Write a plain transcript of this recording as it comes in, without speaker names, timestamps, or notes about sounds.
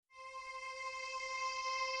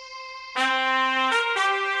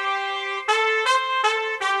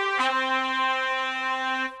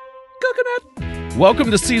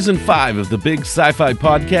Welcome to Season 5 of the Big Sci-Fi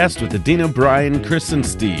Podcast with Adina, Brian, Chris, and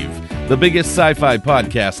Steve, the biggest sci-fi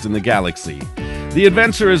podcast in the galaxy. The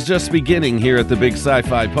adventure is just beginning here at the Big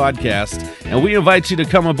Sci-Fi Podcast, and we invite you to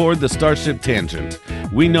come aboard the Starship Tangent.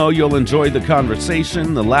 We know you'll enjoy the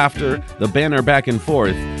conversation, the laughter, the banter back and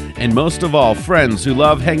forth, and most of all, friends who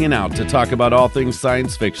love hanging out to talk about all things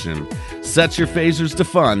science fiction. Set your phasers to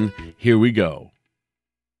fun. Here we go.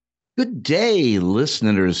 Good day,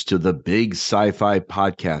 listeners to the Big Sci-Fi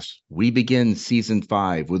Podcast. We begin Season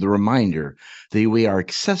 5 with a reminder that we are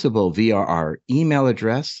accessible via our email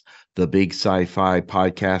address,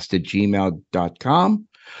 thebigscifipodcast@gmail.com,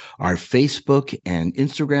 our Facebook and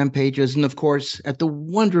Instagram pages, and of course, at the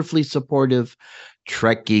wonderfully supportive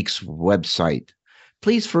Trek Geeks website.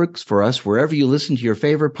 Please look for us wherever you listen to your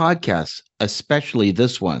favorite podcasts, especially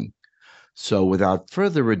this one. So without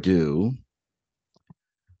further ado,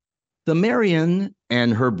 the Merriam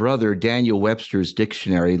and her brother Daniel Webster's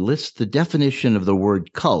dictionary lists the definition of the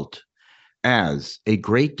word cult as a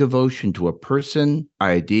great devotion to a person,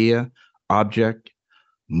 idea, object,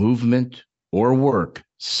 movement, or work,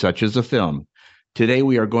 such as a film. Today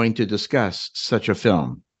we are going to discuss such a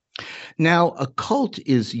film. Now, a cult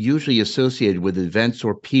is usually associated with events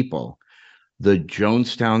or people. The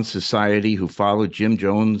Jonestown Society, who followed Jim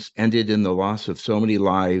Jones, ended in the loss of so many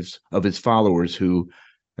lives of its followers who,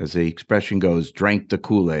 as the expression goes, drank the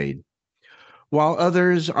Kool-Aid, while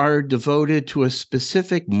others are devoted to a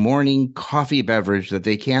specific morning coffee beverage that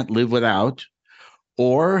they can't live without,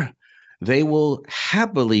 or they will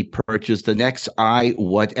happily purchase the next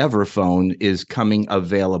whatever phone is coming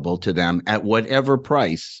available to them at whatever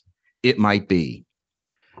price it might be.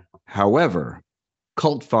 However,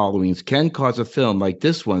 cult followings can cause a film like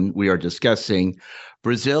this one we are discussing.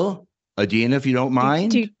 Brazil, Adina, if you don't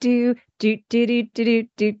mind.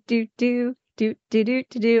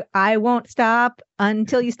 I won't stop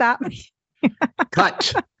until you stop me.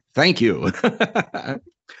 Cut. Thank you.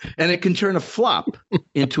 And it can turn a flop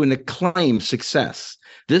into an acclaimed success.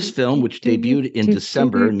 This film, which debuted in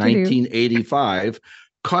December 1985,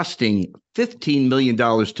 costing $15 million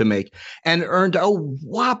to make, and earned a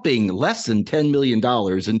whopping less than $10 million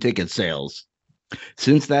in ticket sales.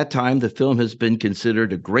 Since that time, the film has been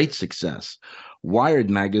considered a great success. Wired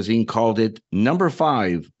magazine called it number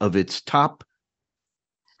 5 of its top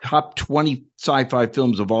 20 sci-fi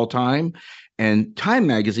films of all time, and Time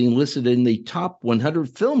magazine listed in the top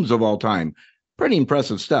 100 films of all time. Pretty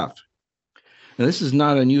impressive stuff. Now, this is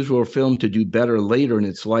not unusual for a film to do better later in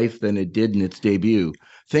its life than it did in its debut.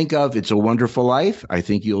 Think of It's a Wonderful Life. I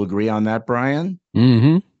think you'll agree on that, Brian.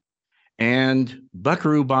 Mm-hmm. And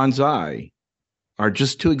Buckaroo Banzai are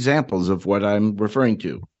just two examples of what I'm referring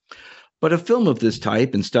to. But a film of this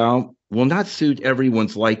type and style will not suit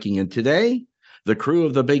everyone's liking. And today, the crew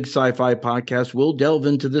of the Big Sci-Fi Podcast will delve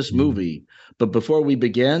into this movie. But before we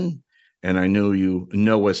begin, and I know you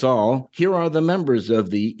know us all, here are the members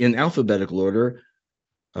of in alphabetical order,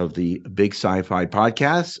 of the Big Sci-Fi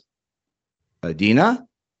Podcast. Adina?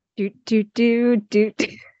 I'm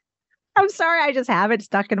sorry, I just have it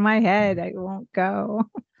stuck in my head. I won't go.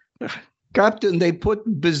 Captain, they put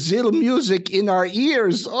Brazil music in our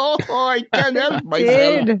ears. Oh, I can't help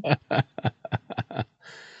myself.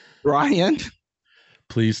 Brian?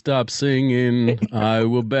 Please stop singing. I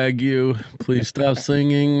will beg you. Please stop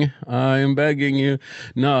singing. I am begging you.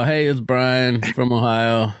 No, hey, it's Brian from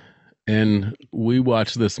Ohio, and we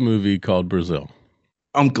watched this movie called Brazil.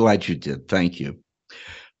 I'm glad you did. Thank you.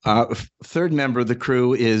 Third member of the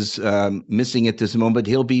crew is missing at this moment.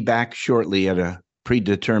 He'll be back shortly at a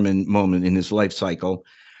predetermined moment in his life cycle.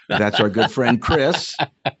 That's our good friend Chris.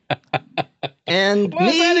 And what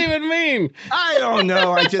does that even mean? I don't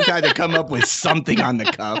know. I just had to come up with something on the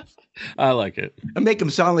cuff. I like it. And make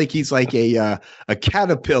him sound like he's like a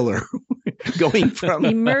caterpillar going from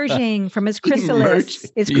emerging from his chrysalis.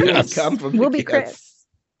 It's Chris. We'll be Chris.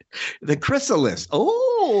 The chrysalis.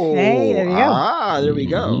 Oh, hey, there you go. There we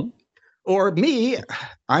go. Or me,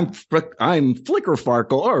 I'm Flicker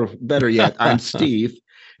Farkle, or better yet, I'm Steve.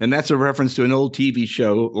 And that's a reference to an old TV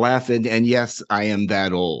show, Laughing, and yes, I am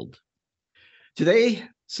that old. Today,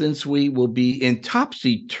 since we will be in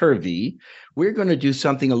topsy-turvy, we're going to do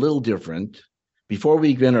something a little different. Before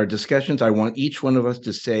we begin our discussions, I want each one of us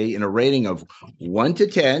to say in a rating of 1 to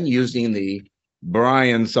 10, using the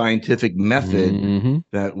Brian scientific method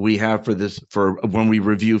that we have for when we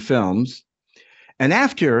review films. And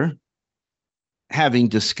after having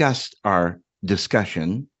discussed our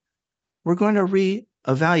discussion, we're going to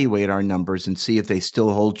reevaluate our numbers and see if they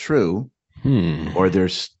still hold true or they're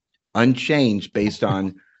unchanged based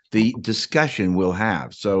on the discussion we'll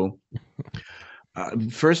have. So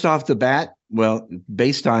First off the bat, well,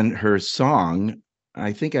 based on her song,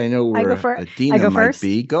 I think I know I go where for I Adina go might first.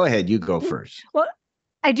 be. Go ahead, you go first. Well,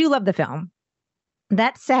 I do love the film.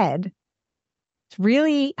 That said, it's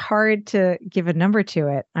really hard to give a number to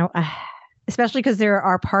it, especially because there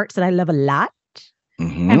are parts that I love a lot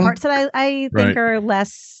and Hmm. parts that I think Right. are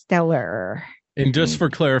less stellar. And just for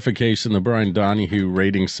clarification, the Brian Donahue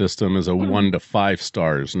rating system is a 1 to 5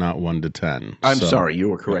 stars, not 1 to 10. I'm So, sorry, you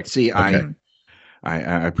were correct. See, okay.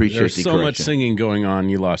 I appreciate There's the so much correction. singing going on,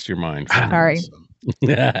 you lost your mind for a minute. Sorry. So.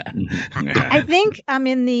 Yeah. I think I'm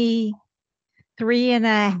in the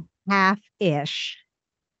 3.5-ish.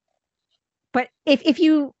 But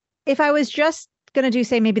if I was just gonna do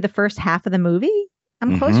say maybe the first half of the movie,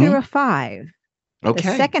 I'm closer to a 5. The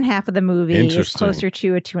Okay. second half of the movie is Interesting. closer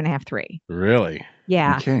to a 2.5, 3. Really?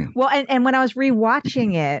 Yeah. Okay. Well, and when I was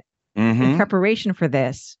rewatching it in Mhm. preparation for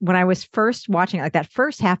this, when I was first watching it, like that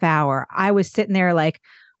first half hour, I was sitting there like,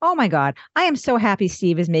 oh my God, I am so happy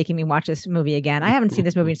Steve is making me watch this movie again. I haven't seen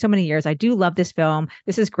this movie in so many years. I do love this film.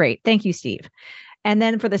 This is great. Thank you, Steve. And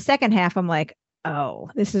then for the second half, I'm like, oh,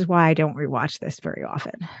 this is why I don't rewatch this very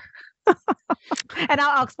often. And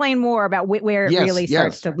I'll explain more about where it Yes, really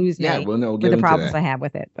starts yes. to lose me Yeah, we'll with get the into problems that. I have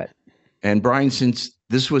with it. But And Brian, since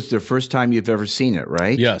this was the first time you've ever seen it,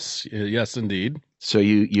 right? Yes. Yes, indeed. So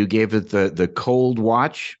you gave it the cold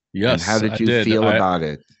watch. Yes. And how did I you did. feel about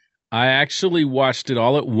it? I actually watched it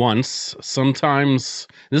all at once. Sometimes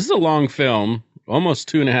this is a long film, almost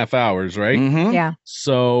 2.5 hours, right? Mhm. yeah,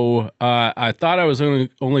 So I thought I was only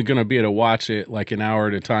going to be able to watch it like an hour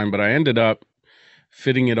at a time, but I ended up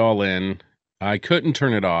fitting it all in. I couldn't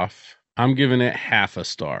turn it off. I'm giving it half a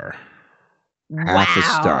star. Half a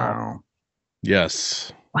wow, star.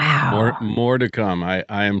 Yes. wow, More to come. I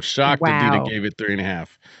am shocked that Dina wow, gave it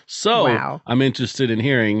 3.5. So wow. I'm interested in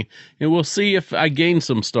hearing, and we'll see if I gain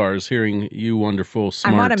some stars hearing you wonderful,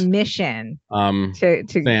 I'm on a smart mission um to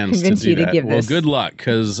fans to convince do you to that. give Well, this. good luck,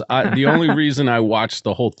 because the only reason I watched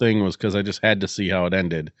the whole thing was because I just had to see how it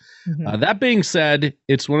ended. Mhm. That being said,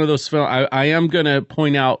 it's one of those films. I am going to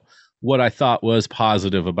point out what I thought was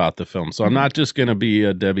positive about the film. So I'm Mhm. not just going to be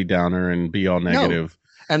a Debbie Downer and be all negative.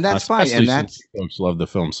 And that's fine. Especially And since that's folks love the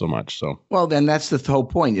film so much. So well, then that's the whole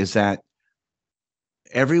point is that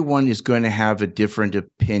everyone is going to have a different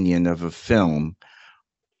opinion of a film,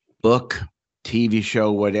 book, TV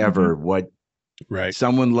show, whatever. What right.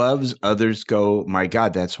 someone loves, others go, my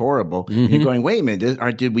God, that's horrible. And you're Mhm. going, wait a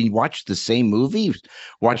minute, did we watch the same movie,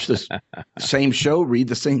 watch the same show, read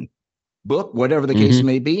the same book, whatever the case Mhm.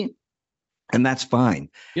 may be? And that's fine.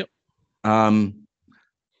 Yep.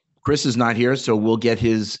 Chris is not here, so we'll get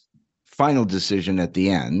his final decision at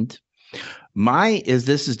the end.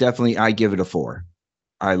 This is definitely, I give it a 4.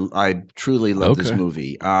 I truly love this Okay.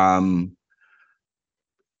 movie. A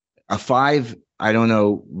 5, I don't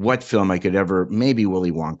know what film I could ever, maybe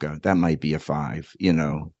Willy Wonka. That might be a 5,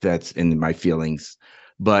 that's in my feelings.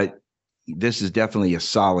 But this is definitely a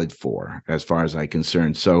solid 4 as far as I'm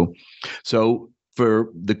concerned. So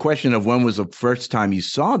for the question of when was the first time you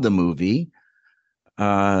saw the movie,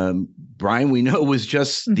 Brian, we know it was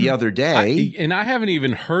just the other day. And I haven't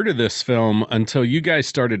even heard of this film until you guys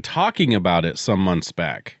started talking about it some months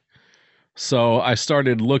back. So I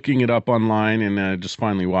started looking it up online, and I just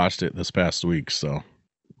finally watched it this past week. So,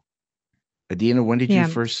 Adina, when did Yeah.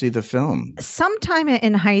 you first see the film? Sometime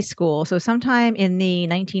in high school, so sometime in the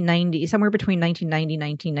 1990s, somewhere between 1990 and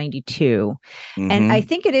 1992. And I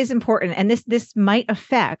think it is important, and this might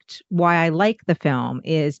affect why I like the film,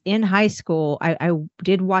 is in high school, I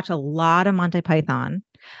did watch a lot of Monty Python.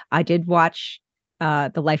 I did watch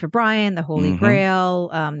The Life of Brian, The Holy Grail,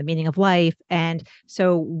 The Meaning of Life. And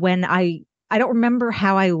so when I don't remember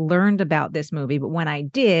how I learned about this movie, but when I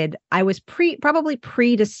did, I was probably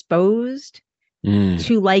predisposed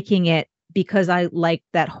to liking it because I liked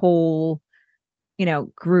that whole,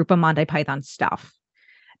 group of Monty Python stuff.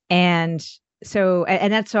 And so,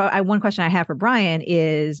 and that's so one question I have for Brian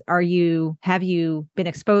is, have you been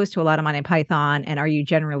exposed to a lot of Monty Python, and are you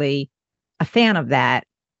generally a fan of that?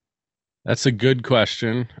 that's a good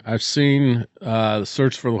question. I've seen The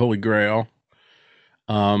Search for the Holy Grail.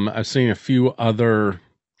 I've seen a few other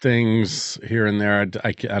things here and there.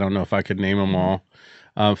 I don't know if I could name them all.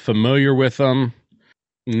 Familiar with them.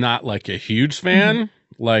 Not like a huge fan.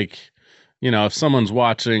 Like, if someone's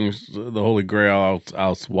watching the Holy Grail,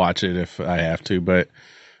 I'll watch it if I have to. But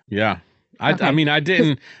yeah, I mean, I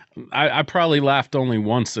didn't. I probably laughed only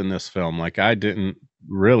once in this film. Like, I didn't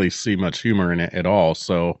really see much humor in it at all.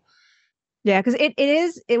 So Yeah, because it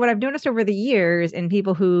is what I've noticed over the years in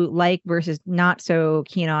people who like versus not so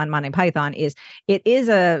keen on Monty Python is it is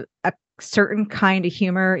a certain kind of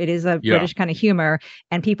humor. It is a British kind of humor,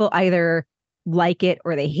 and people either like it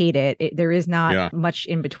or they hate it. There is not much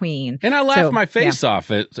in between. And I laughed my face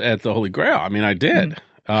off at the Holy Grail. I mean, I did.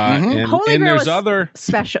 And Holy Grail there's other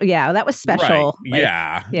special. Yeah, that was special.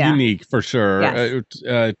 Right. Like, Unique for sure.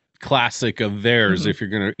 Yes. Classic of theirs. If you're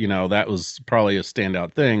gonna, that was probably a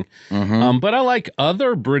standout thing. But I like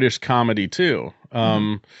other British comedy too.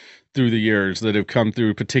 Through the years that have come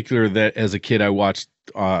through, particular that as a kid I watched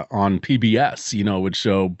on PBS, would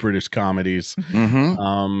show British comedies.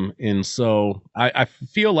 And so I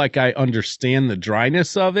feel like I understand the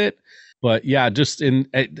dryness of it, but yeah, just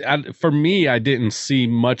for me, I didn't see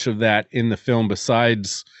much of that in the film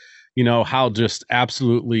besides, how just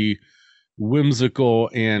absolutely whimsical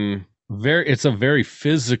and it's a very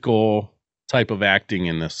physical type of acting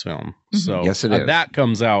in this film. So yes, it is. That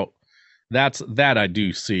comes out. That I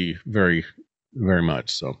do see very, very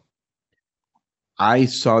much so. I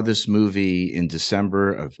saw this movie in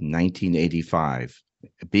December of 1985.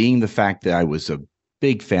 Being the fact that I was a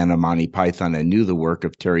big fan of Monty Python and knew the work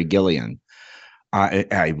of Terry Gilliam,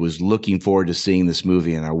 I was looking forward to seeing this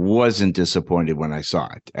movie, and I wasn't disappointed when I saw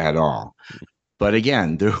it at all. But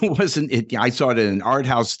again, there wasn't. I saw it in an art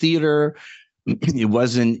house theater. It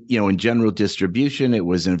wasn't, in general distribution. It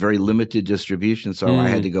was in very limited distribution. So I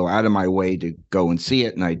had to go out of my way to go and see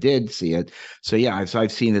it. And I did see it. So yeah,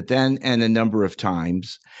 I've seen it then and a number of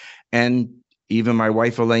times. And even my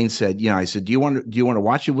wife, Elaine, said, I said, do you want to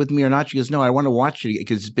watch it with me or not? She goes, no, I want to watch it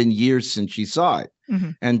because it's been years since she saw it.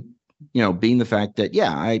 And, being the fact that,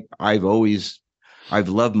 I've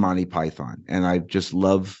loved Monty Python, and I just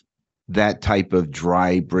love that type of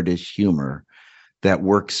dry British humor that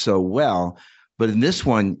works so well. But in this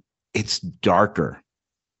one, it's darker.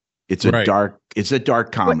 It's a dark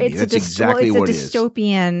comedy. That's exactly what it is. It's a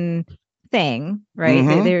dystopian thing,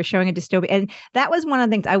 right? They're showing a dystopia. And that was one of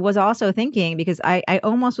the things I was also thinking, because I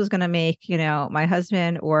almost was going to make, my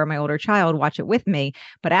husband or my older child watch it with me.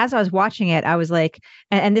 But as I was watching it, I was like,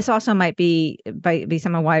 and this also might be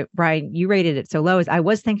some of why, Brian, you rated it so low, is I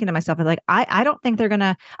was thinking to myself, I don't think they're going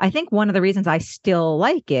to, I think one of the reasons I still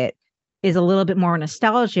like it is a little bit more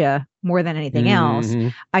nostalgia more than anything else.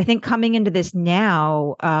 I think coming into this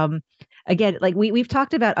now, again, like we've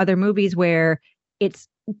talked about other movies where it's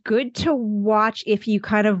good to watch if you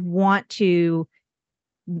kind of want to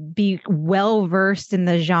be well versed in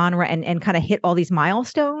the genre and kind of hit all these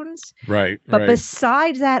milestones. Right. But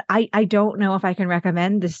besides that, I don't know if I can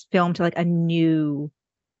recommend this film to like a new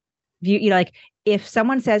view. Like if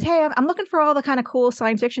someone says, hey, I'm looking for all the kind of cool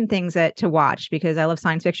science fiction things to watch because I love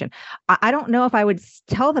science fiction, I don't know if I would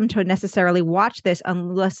tell them to necessarily watch this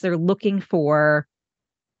unless they're looking for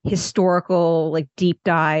historical, like deep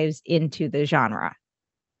dives into the genre.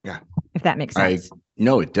 Yeah. If that makes sense.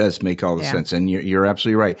 No, it does make all the sense. And you're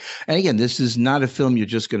absolutely right. And again, this is not a film you're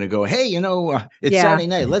just going to go, hey, it's Saturday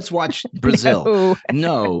night, let's watch Brazil.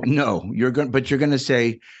 No, you're going to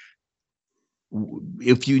say,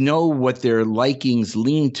 if you know what their likings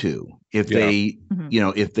lean to, if they,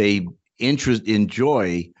 if they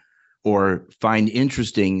enjoy or find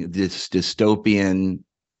interesting this dystopian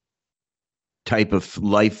type of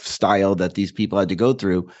lifestyle that these people had to go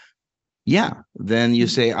through, then you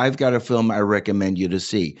say, I've got a film I recommend you to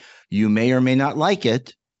see. You may or may not like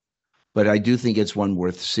it, but I do think it's one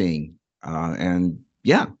worth seeing.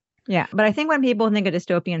 Yeah, but I think when people think of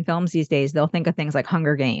dystopian films these days, they'll think of things like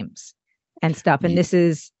Hunger Games and stuff. And this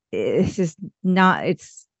is not,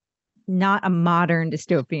 it's not a modern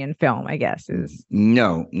dystopian film, I guess.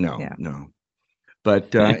 No.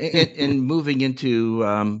 But in moving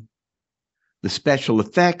into the special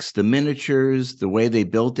effects, the miniatures, the way they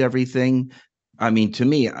built everything, I mean, to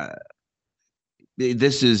me,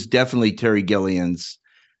 this is definitely Terry Gilliam's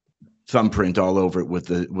thumbprint all over it with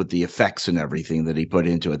the effects and everything that he put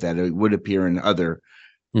into it, that it would appear in other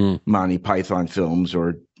Monty Python films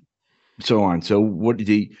or so on. So what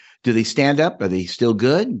do they stand up? Are they still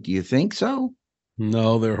good? Do you think so?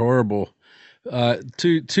 No, they're horrible.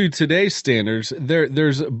 To today's standards,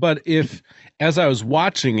 but if, as I was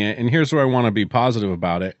watching it, and here's where I want to be positive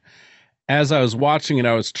about it, as I was watching it,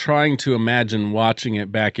 I was trying to imagine watching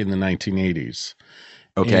it back in the 1980s.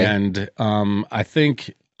 Okay. And I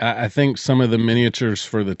think some of the miniatures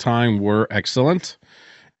for the time were excellent,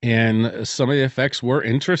 and some of the effects were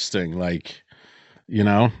interesting, like,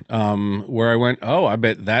 where I went, oh, I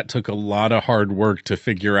bet that took a lot of hard work to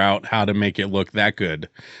figure out how to make it look that good,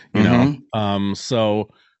 you know? So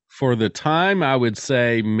for the time, I would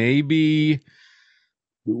say maybe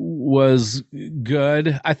was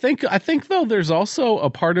good. I think though, there's also a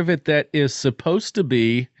part of it that is supposed to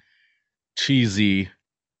be cheesy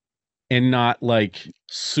and not like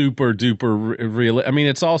super duper real. I mean,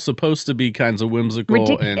 it's all supposed to be kinds of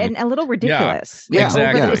whimsical and a little ridiculous. Yeah,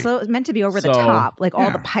 exactly. It's meant to be over the top, like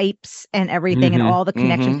all the pipes and everything, and all the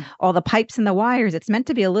connections, all the pipes and the wires. It's meant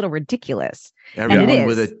to be a little ricriculous. Everyone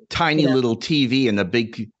with a tiny little TV and a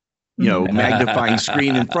big, magnifying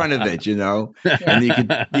screen in front of it, and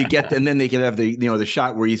then they could have the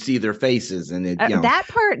shot where you see their faces, and that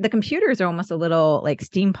part, the computers are almost a little like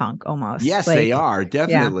steampunk almost. Yes, they are,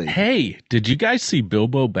 definitely. Yeah. Hey, did you guys see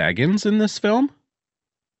Bilbo Baggins in this film?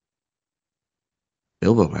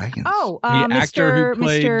 Bilbo Baggins. Oh, the actor who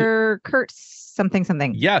played Mr. Kurtz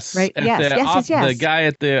something. Yes, right. Yes. The guy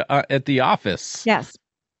at the office. Yes,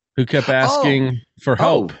 who kept asking for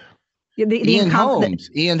help. Ian Holmes'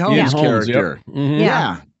 character. Yep. Mm-hmm.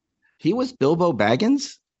 Yeah, he was Bilbo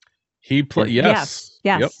Baggins. He played. Yes.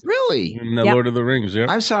 Yep. Really? In the Lord of the Rings. Yeah.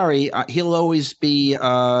 I'm sorry. He'll always be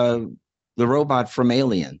the robot from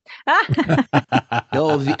Alien.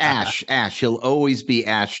 He'll be Ash. He'll always be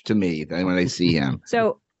Ash to me when I see him.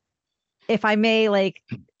 So, if I may,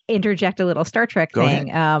 interject a little Star Trek thing.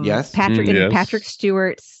 Yes. Patrick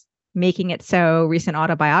Stewart's Making It So recent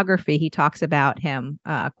autobiography, he talks about him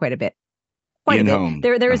quite a bit. Quite a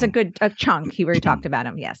bit. There is a chunk where he talked about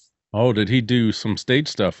him. Yes. Oh, did he do some stage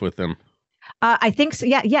stuff with him? I think so.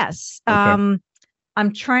 Yeah. Yes. Okay.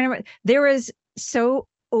 I'm trying to. There is so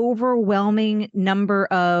overwhelming number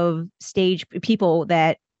of stage people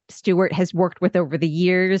that Stewart has worked with over the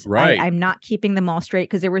years. Right. I'm not keeping them all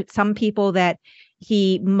straight because there were some people that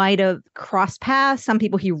he might have crossed paths, some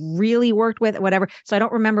people he really worked with, whatever. So I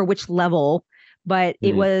don't remember which level, but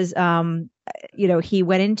it was, he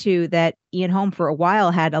went into that. Ian Holm for a while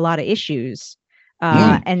had a lot of issues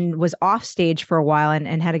and was off stage for a while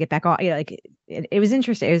and had to get back on. It was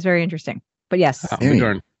interesting. It was very interesting. But yes.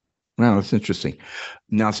 Wow, that's interesting.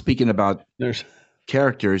 Now, speaking about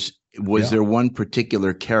characters, was there one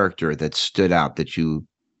particular character that stood out that you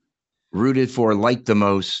rooted for, liked the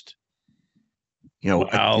most?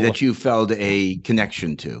 That you felt a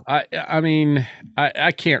connection to. I mean,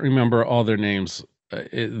 I can't remember all their names.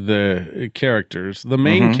 The characters, the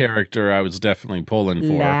main character, I was definitely pulling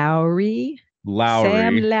for Lowry.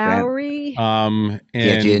 Sam Lowry.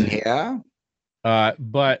 Get in here.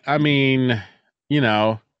 But I mean,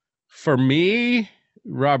 for me,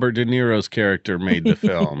 Robert De Niro's character made the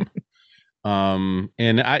film.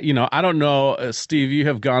 And I don't know, Steve, you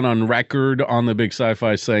have gone on record on the Big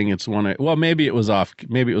Sci-Fi saying it's maybe it was off.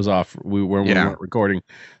 We weren't recording,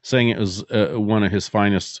 saying it was one of his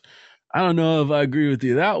finest. I don't know if I agree with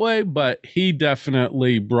you that way, but he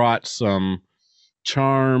definitely brought some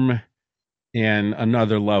charm and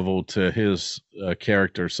another level to his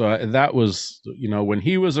character. So that was, when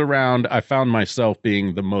he was around, I found myself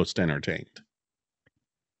being the most entertained.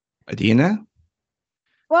 Adina?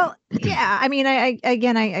 Well, yeah. I mean,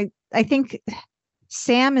 I think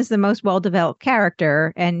Sam is the most well-developed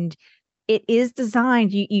character, and it is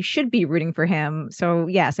designed. You should be rooting for him. So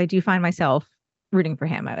yes, I do find myself rooting for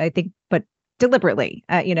him. I think, but deliberately.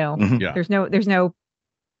 There's no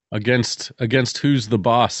against who's the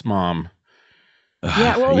boss, Mom.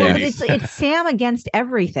 Yeah, well, it's Sam against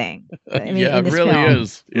everything. I mean, in this it really film.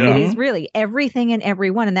 is. Yeah. It is really everything and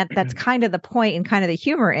everyone, and that's kind of the point and kind of the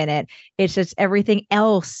humor in it. It's just everything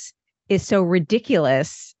else is so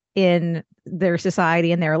ridiculous in their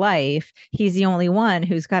society and their life. He's the only one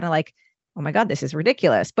who's kind of like, oh my God, this is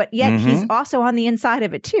ridiculous. But yet he's also on the inside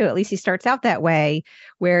of it too. At least he starts out that way,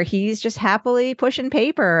 where he's just happily pushing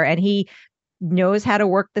paper and he knows how to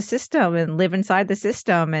work the system and live inside the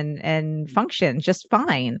system and function just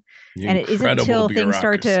fine. And it isn't until things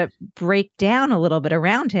start to break down a little bit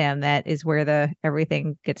around him that is where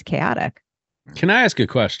everything gets chaotic. Can I ask a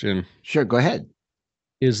question? Sure, go ahead.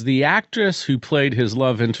 Is the actress who played his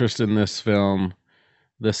love interest in this film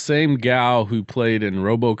the same gal who played in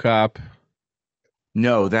RoboCop?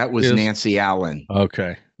 No, that was Nancy Allen.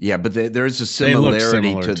 Okay. Yeah, but there's a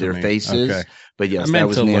similarity to their faces. Okay. But yes, that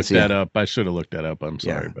was Nancy. Look that up. I should have looked that up. I'm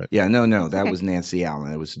sorry, but no, that was Nancy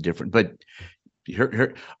Allen. It was different. But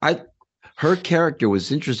her character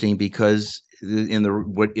was interesting because in the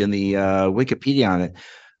Wikipedia on it,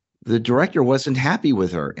 the director wasn't happy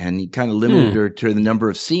with her, and he kind of limited her to the number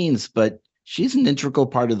of scenes. But she's an integral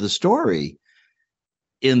part of the story,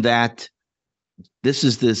 in that this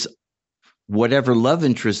is this whatever love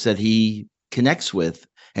interest that he connects with,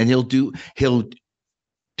 and he'll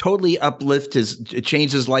totally uplift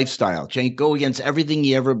change his lifestyle, go against everything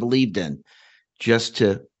he ever believed in, just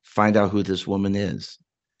to find out who this woman is.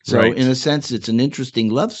 So in a sense, it's an interesting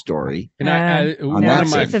love story. And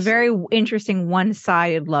it's a very interesting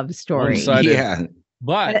one-sided love story. Yeah.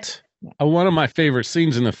 But one of my favorite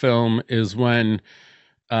scenes in the film is when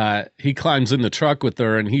he climbs in the truck with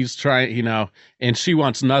her and he's trying, and she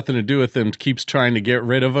wants nothing to do with him, keeps trying to get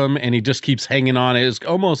rid of him, and he just keeps hanging on. It was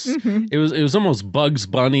almost, it was almost Bugs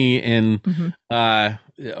Bunny and, or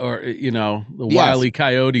the Wile E.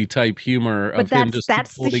 Coyote type humor of him just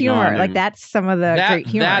that's the humor. Like that's some of the great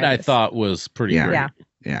humor. That I thought was pretty great.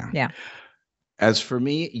 Yeah. As for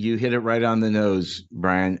me, you hit it right on the nose,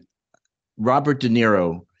 Brian. Robert De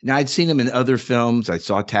Niro. Now, I'd seen him in other films. I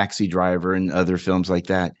saw Taxi Driver and other films like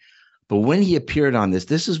that. But when he appeared on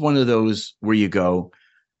this is one of those where you go,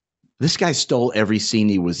 this guy stole every scene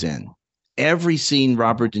he was in. Every scene,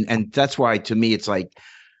 and that's why, to me, it's like,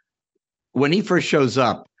 when he first shows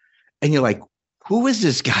up, and you're like, who is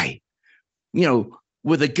this guy?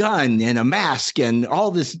 With a gun and a mask and all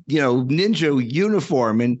this, ninja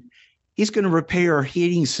uniform, and he's going to repair our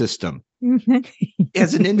heating system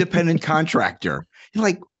as an independent contractor. You're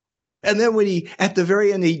like, and then when he, at the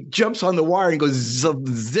very end, he jumps on the wire and goes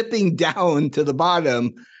zipping down to the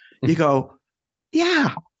bottom, you go,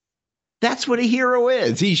 yeah, that's what a hero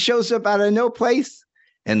is. He shows up out of no place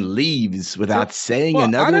and leaves without saying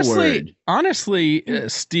another word. Honestly,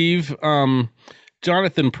 Steve,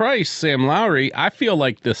 Jonathan Pryce, Sam Lowry, I feel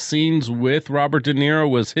like the scenes with Robert De Niro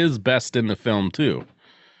was his best in the film, too.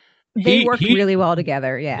 They worked really well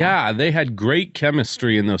together, yeah. Yeah, they had great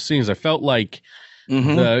chemistry in those scenes. I felt like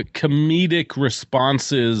the comedic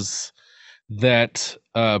responses that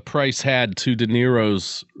Pryce had to De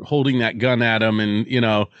Niro's holding that gun at him, and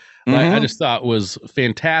I just thought was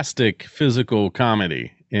fantastic physical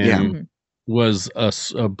comedy, and was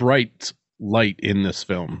a bright light in this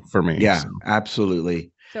film for me. Yeah,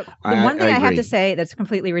 absolutely. So the one thing I have to say that's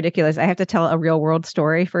completely ridiculous, I have to tell a real world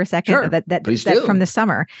story for a second. Sure, that from the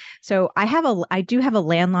summer. So I do have a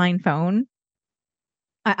landline phone.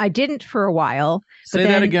 I didn't for a while. Say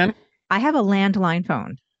that again. I have a landline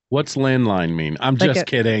phone. What's landline mean? I'm like just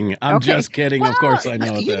kidding. I'm just kidding. Well, of course I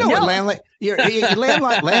know. You know what landline?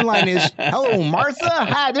 Landline is. Hello, Martha.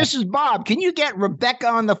 Hi, this is Bob. Can you get Rebecca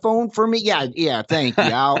on the phone for me? Yeah. Thank you.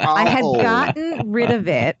 I had gotten rid of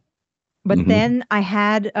it, but then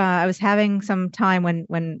I was having some time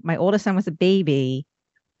when my oldest son was a baby.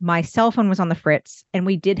 My cell phone was on the fritz, and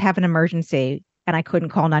we did have an emergency, and I couldn't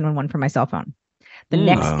call 911 from my cell phone. The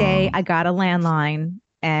next day, I got a landline,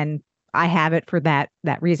 and I have it for that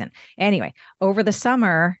reason. Anyway, over the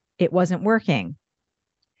summer, it wasn't working.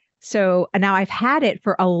 So now I've had it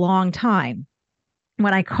for a long time.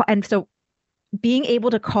 When I call, and so being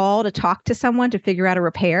able to call to talk to someone to figure out a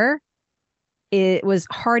repair, it was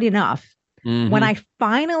hard enough. When I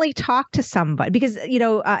finally talked to somebody, because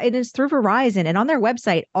it is through Verizon, and on their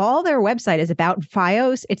website, all their website is about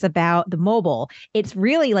Fios. It's about the mobile. It's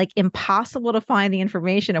really like impossible to find the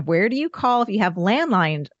information of where do you call if you have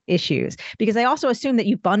landline issues, because I also assume that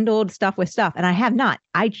you bundled stuff with stuff, and I have not.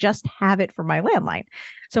 I just have it for my landline.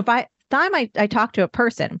 So if I talk to a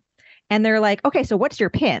person and they're like, okay, so what's your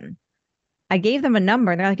PIN? I gave them a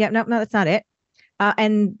number, and they're like, yeah, no, that's not it.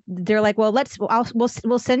 And they're like, well,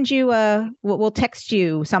 we'll send you we'll text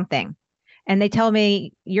you something. And they tell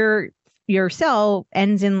me your cell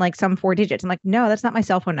ends in like some 4 digits. I'm like, no, that's not my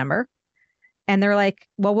cell phone number. And they're like,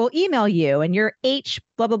 well, we'll email you, and you're H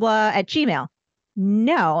blah, blah, blah at Gmail.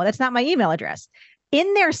 No, that's not my email address.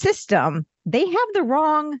 In their system, they have the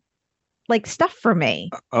wrong stuff for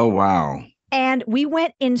me. Oh, wow. And we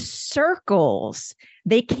went in circles.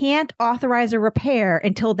 They can't authorize a repair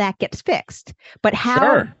until that gets fixed. But how?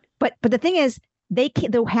 Sure. But the thing is,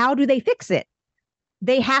 how do they fix it?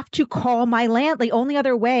 They have to call my the only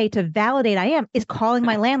other way to validate I am is calling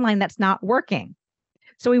my landline that's not working.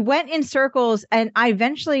 So we went in circles, and I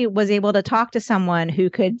eventually was able to talk to someone who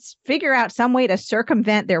could figure out some way to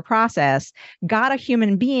circumvent their process, got a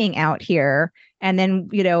human being out here. And then,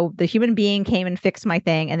 the human being came and fixed my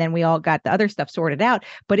thing. And then we all got the other stuff sorted out.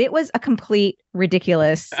 But it was a complete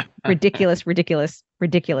ridiculousness.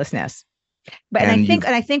 But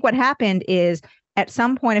I think what happened is at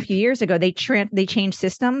some point a few years ago, they changed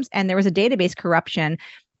systems, and there was a database corruption.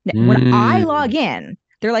 When I log in,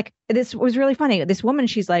 they're like, this was really funny. This woman,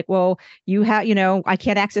 she's like, well, you have, I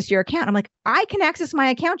can't access your account. I'm like, I can access my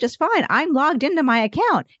account just fine. I'm logged into my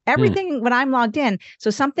account. Everything when I'm logged in.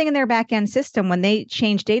 So something in their back end system, when they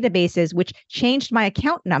changed databases, which changed my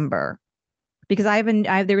account number, because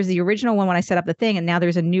there was the original one when I set up the thing, and now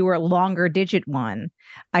there's a newer, longer digit one.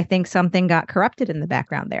 I think something got corrupted in the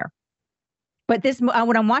background there. But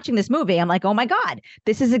when I'm watching this movie, I'm like, oh my God,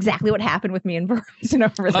 this is exactly what happened with me and Verizon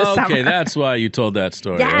over the summer. Okay, that's why you told that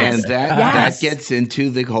story. Yes. And that gets into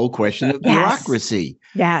the whole question of bureaucracy.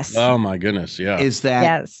 Yes. Oh my goodness, yeah. Is that?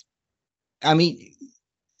 Yes. I mean,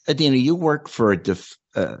 Adina, you work for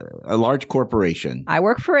a large corporation. I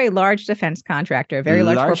work for a large defense contractor, a very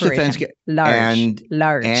large corporation.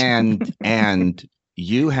 Large. And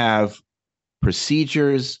you have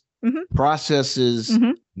procedures, processes,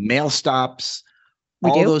 mail stops,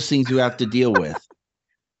 those things you have to deal with.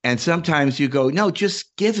 And sometimes you go, no,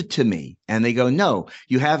 just give it to me. And they go, no,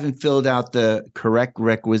 you haven't filled out the correct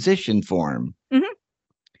requisition form.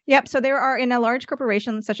 Yep. So there are, in a large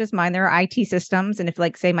corporation such as mine, there are IT systems. And if,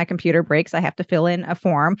 like, say my computer breaks, I have to fill in a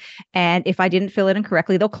form. And if I didn't fill it in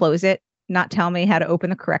correctly, they'll close it, not tell me how to open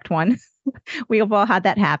the correct one. We've all had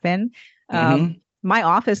that happen. My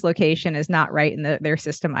office location is not right in their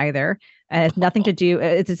system either. It has nothing to do.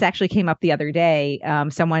 It's actually came up the other day.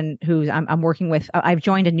 Someone who I'm working with, I've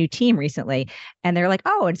joined a new team recently, and they're like,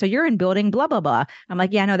 "Oh, and so you're in building blah blah blah." I'm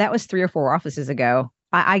like, "Yeah, no, that was 3 or 4 offices ago.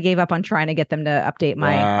 I gave up on trying to get them to update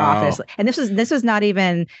my office." And this was not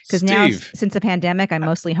even, because now since the pandemic, I'm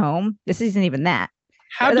mostly home. This isn't even that.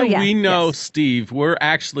 How do we know, Steve? We're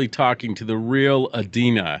actually talking to the real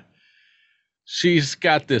Adina. She's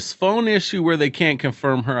got this phone issue where they can't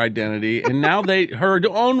confirm her identity, and now her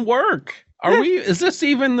own work. Is this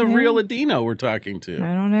even the real Adina we're talking to?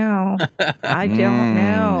 I don't know. I don't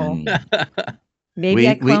know. Maybe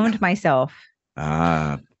I cloned myself.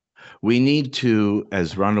 We need to,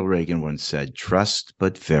 as Ronald Reagan once said, trust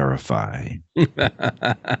but verify.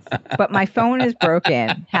 But my phone is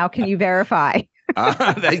broken. How can you verify?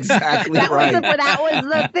 Exactly right. That was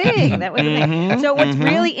the thing. So what's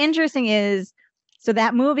really interesting is, so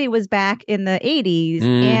that movie was back in the 80s,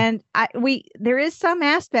 and there is some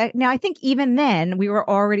aspect. Now, I think even then we were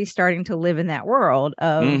already starting to live in that world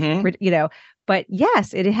of, but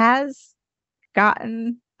yes, it has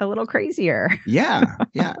gotten a little crazier. Yeah.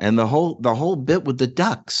 And the whole bit with the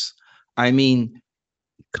ducts. I mean,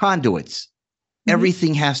 conduits.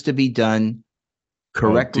 Everything has to be done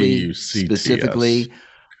correctly, specifically.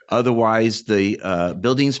 Otherwise, the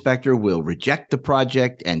building inspector will reject the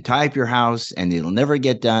project and tie up your house, and it'll never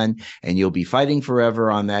get done, and you'll be fighting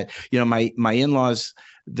forever on that. My in-laws,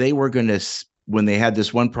 they were going to, when they had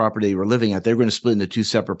this one property they were living at, they were going to split into 2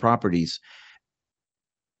 separate properties.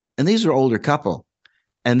 And these are older couple,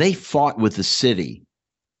 and they fought with the city,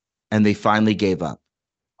 and they finally gave up.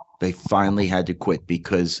 They finally had to quit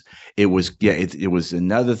because it was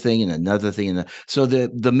another thing and another thing. So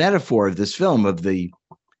the metaphor of this film, of the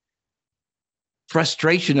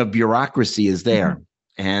frustration of bureaucracy, is there,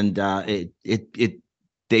 and they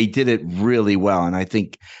did it really well. And I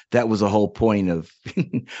think that was the whole point of,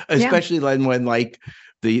 especially when like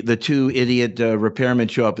the 2 idiot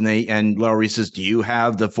repairmen show up, and Laurie says, "Do you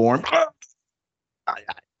have the form?"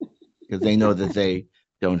 Because they know that they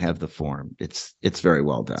don't have the form. It's very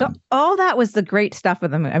well done. So all that was the great stuff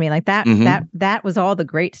of the movie. I mean, like that that was all the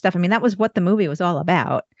great stuff. I mean, that was what the movie was all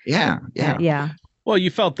about. Yeah. Well,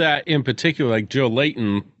 you felt that in particular, like Joe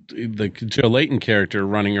Layton, the Joe Layton character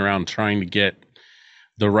running around trying to get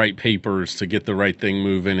the right papers to get the right thing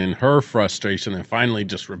moving, and her frustration, and finally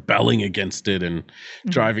just rebelling against it and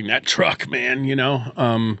driving that truck, man,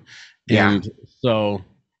 And so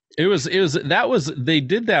they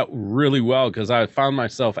did that really well, because I found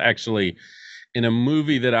myself actually in a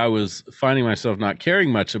movie that I was finding myself not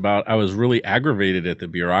caring much about. I was really aggravated at the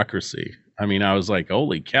bureaucracy. I mean, I was like,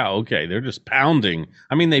 holy cow, okay, they're just pounding.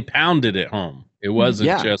 I mean, they pounded it home. It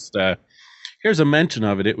wasn't just, here's a mention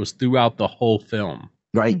of it. It was throughout the whole film.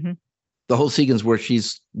 Right. The whole sequence where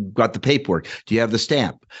she's got the paperwork. Do you have the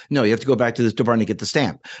stamp? No, you have to go back to this department to get the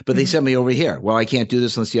stamp. But they sent me over here. Well, I can't do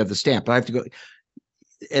this unless you have the stamp. I have to go.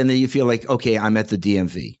 And then you feel like, okay, I'm at the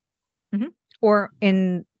DMV. Or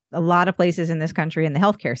in a lot of places in this country in the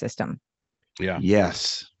healthcare system. Yeah.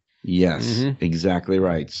 Yes, exactly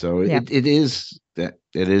right. So it is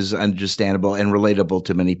understandable and relatable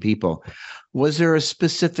to many people. Was there a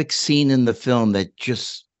specific scene in the film that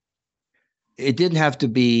just, it didn't have to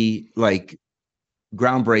be like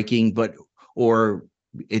groundbreaking, or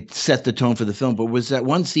it set the tone for the film, but was that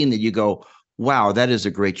one scene that you go, wow, that is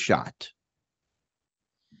a great shot?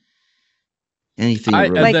 Anything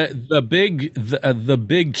the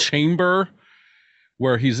big chamber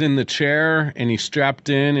where he's in the chair and he's strapped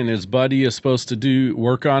in and his buddy is supposed to do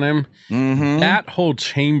work on him. That whole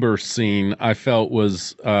chamber scene I felt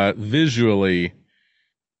was visually,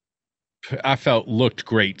 I felt looked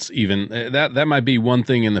great. Even that might be one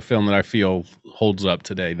thing in the film that I feel holds up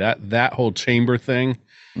today. That whole chamber thing,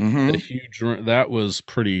 the huge, that was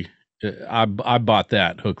pretty. I bought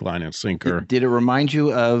that hook, line, and sinker. Did it remind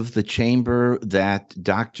you of the chamber that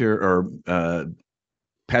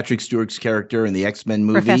Patrick Stewart's character in the X-Men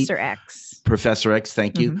movie, Professor X? Professor X,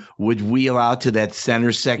 thank you, would wheel out to that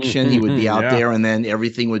center section. He would be out there, and then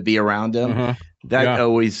everything would be around him. That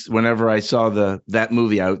always, whenever I saw that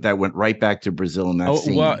movie, that went right back to Brazil in that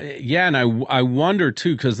scene. Well, yeah, and I wonder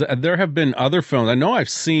too, because there have been other films. I know I've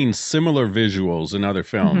seen similar visuals in other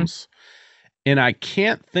films, and I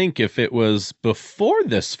can't think if it was before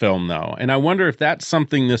this film though. And I wonder if that's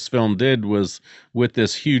something this film did, was with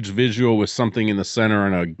this huge visual with something in the center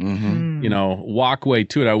and a walkway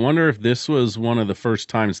to it. I wonder if this was one of the first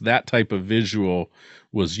times that type of visual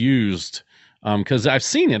was used. Because I've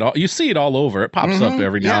seen it all. You see it all over. It pops up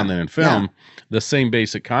every now and then in film. The same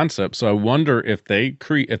basic concept. So I wonder if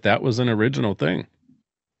if that was an original thing.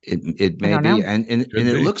 It may be, and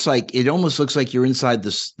it almost looks like you're inside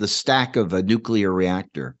the stack of a nuclear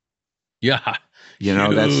reactor. Yeah,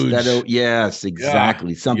 yes,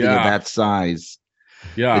 exactly, something of that size.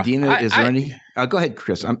 Yeah, Adina, is there any? Go ahead,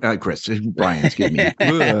 Chris. Chris. Brian, excuse me.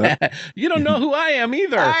 You don't know who I am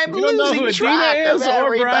either. I'm losing track of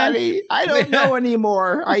everybody. I don't know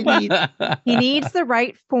anymore. He needs the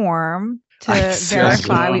right form to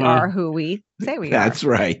verify we are who we say we are. That's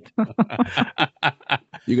right.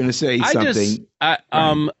 You're going to say something.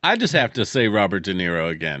 I just have to say Robert De Niro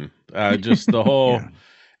again. Just the whole.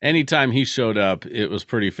 Anytime he showed up, it was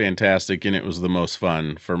pretty fantastic, and it was the most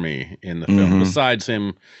fun for me in the film. Besides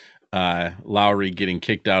him, Lowry getting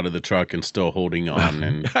kicked out of the truck and still holding on,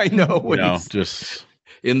 and I know, just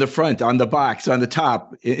in the front, on the box, on the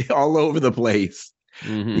top, all over the place,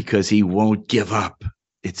 because he won't give up.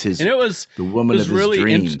 It's his. And it was the woman of his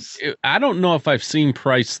dreams. I don't know if I've seen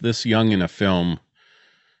Price this young in a film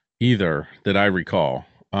either that I recall.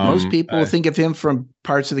 Most people think of him from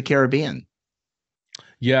Parts of the Caribbean.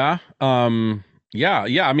 Yeah. I mean,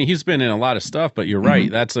 he's been in a lot of stuff, but you're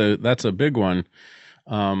right. That's a big one.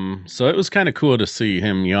 So it was kind of cool to see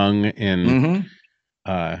him young and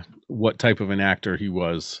what type of an actor he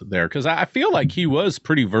was there. Cause I feel like he was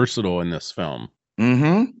pretty versatile in this film.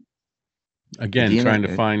 Again, trying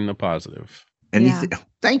to find the positive.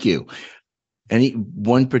 Thank you. Any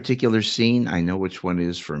one particular scene? I know which one it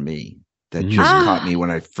is for me that just caught me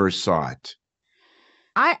when I first saw it.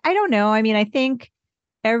 I don't know. I mean, I think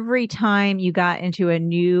every time you got into a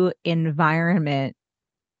new environment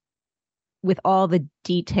with all the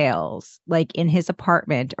details, like in his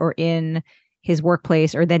apartment or in his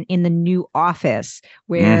workplace, or then in the new office,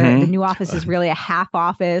 where the new office is really a half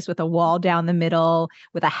office with a wall down the middle,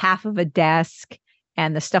 with a half of a desk,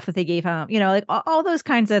 and the stuff that they gave him, like all those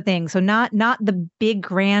kinds of things. So not the big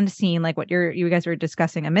grand scene like what you guys were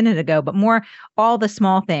discussing a minute ago, but more all the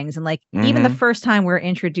small things. And like even the first time we're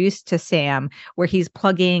introduced to Sam, where he's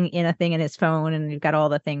plugging in a thing in his phone, and you've got all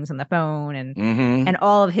the things on the phone, and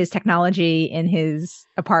all of his technology in his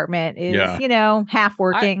apartment is half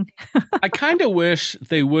working. I kind of wish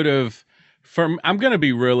they would have. I'm going to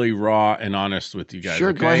be really raw and honest with you guys.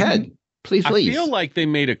 Sure, okay? Go ahead. Please. I feel like they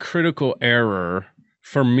made a critical error,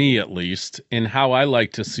 for me at least, in how I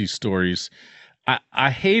like to see stories.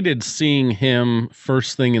 I hated seeing him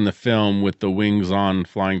first thing in the film with the wings on,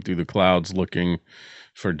 flying through the clouds looking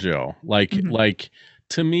for Jill. Like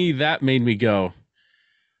to me, that made me go,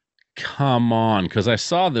 come on, because I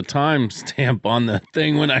saw the timestamp on the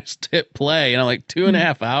thing when I hit play, and I'm like,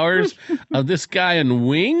 2.5 hours of this guy in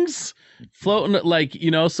wings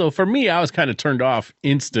floating, so for me, I was kind of turned off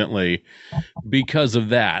instantly because of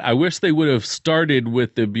that. I wish they would have started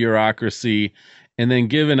with the bureaucracy and then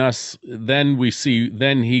given us, then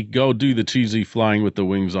he go do the cheesy flying with the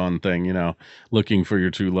wings on thing, looking for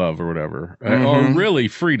your true love or whatever, or really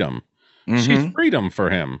freedom. She's freedom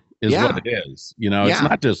for him is what it is. It's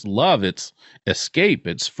not just love, it's escape,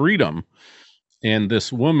 it's freedom. And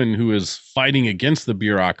this woman who is fighting against the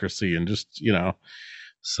bureaucracy and just,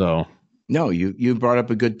 so. No, you brought up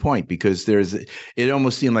a good point, because it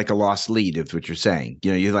almost seemed like a lost lead, if what you're saying.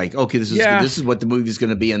 You're like, okay, this is what the movie's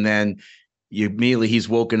going to be, and then he's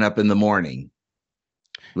woken up in the morning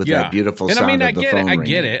with that beautiful sound of the phone ringing. I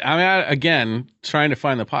get it. I mean, again, trying to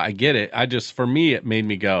find the pot. I get it. For me, it made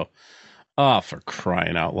me go, oh, for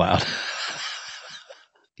crying out loud.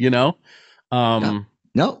 No,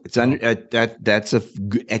 it's that's a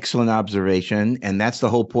excellent observation, and that's the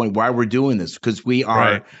whole point why we're doing this, because we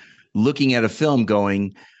are looking at a film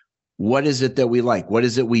going, what is it that we like? What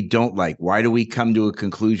is it we don't like? Why do we come to a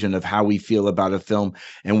conclusion of how we feel about a film?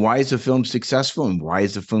 And why is a film successful? And why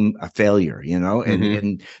is a film a failure?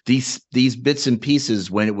 And these bits and pieces,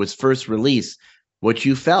 when it was first released, what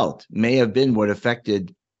you felt may have been what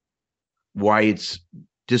affected why its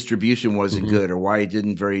distribution wasn't good, or why it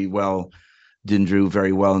didn't do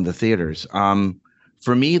very well in the theaters.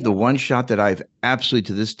 For me, the one shot that I've absolutely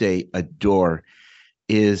to this day adore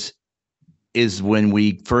is is when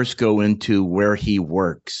we first go into where he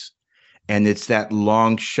works. And it's that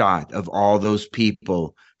long shot of all those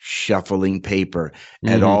people shuffling paper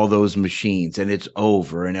at all those machines. And it's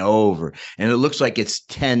over and over. And it looks like it's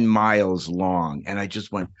 10 miles long. And I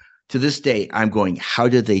just went, to this day, I'm going, how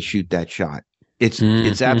did they shoot that shot? It's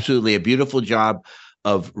absolutely a beautiful job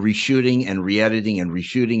of reshooting and re-editing and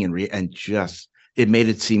reshooting and just it made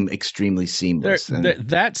it seem extremely seamless.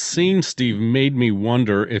 That scene, Steve, made me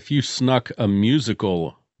wonder if you snuck a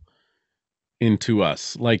musical into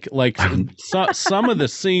us. Like some of the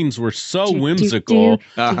scenes were so whimsical,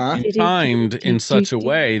 timed in such a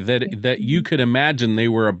way that you could imagine they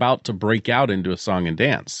were about to break out into a song and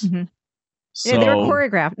dance. Mm-hmm. So, they were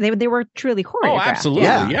choreographed. They were truly choreographed. Oh, absolutely.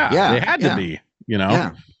 Yeah. They had to be,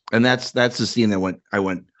 Yeah. And that's the scene that I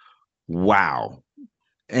went, wow.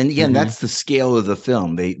 And again, that's the scale of the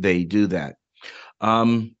film. They do that.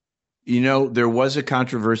 There was a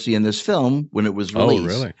controversy in this film when it was released. Oh,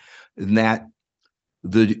 really? In that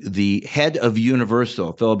the head of Universal,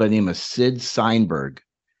 a fellow by the name of Sid Seinberg,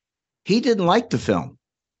 he didn't like the film.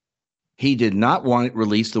 He did not want it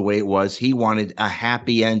released the way it was. He wanted a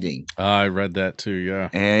happy ending. I read that too, yeah.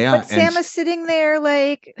 But Sam is sitting there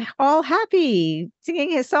like all happy,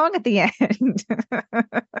 singing his song at the end.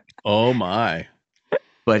 Oh my.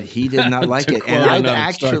 But he did not like it.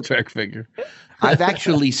 And Star Trek figure. I've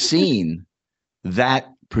actually seen that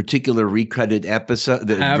particular recutted episode,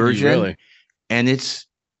 the version. Really? And it's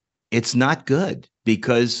not good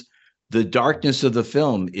because the darkness of the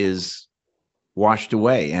film is washed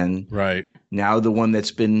away. And now the one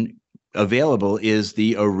that's been available is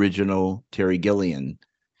the original Terry Gilliam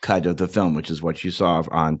cut of the film, which is what you saw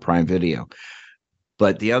on Prime Video.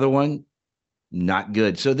 But the other one, not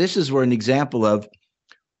good. So this is where an example of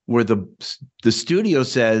where the studio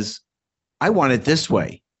says, I want it this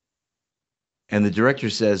way. And the director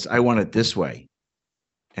says, I want it this way.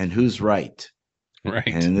 And who's right? Right.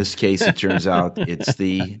 And in this case, it turns out it's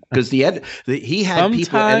he had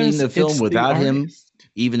people editing the film without him,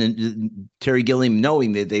 even Terry Gilliam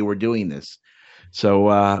knowing that they were doing this.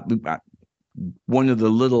 So one of the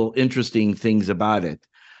little interesting things about it,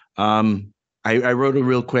 I wrote a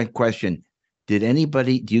real quick question. Do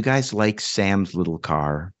you guys like Sam's little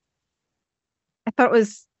car? I thought it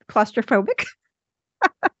was claustrophobic.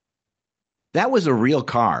 That was a real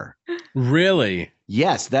car. Really?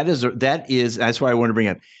 Yes, that's why I want to bring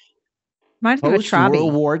it up. Mine's post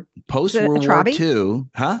World War II.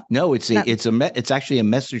 Huh? No, it's actually a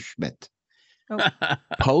Messerschmitt. Oh.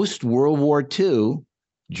 Post World War II,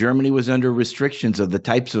 Germany was under restrictions of the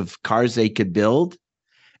types of cars they could build,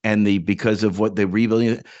 and because of what they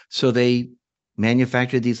rebuilding. So they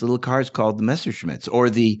manufactured these little cars called the Messerschmitts, or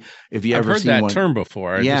if you ever heard seen that one, term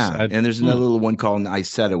before. And there's another little one called an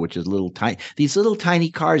Isetta, which is these little tiny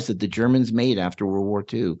cars that the Germans made after World War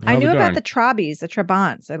II. I knew about the Trabis, the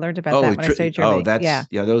Trabants. I learned about that when I studied Germany.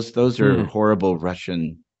 Those are horrible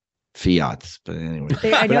Russian Fiats, but anyway,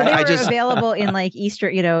 I know they were available in like Easter,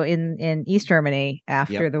 in East Germany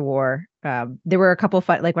after the war. There were a couple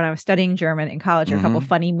like when I was studying German in college, there were a couple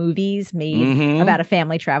funny movies made about a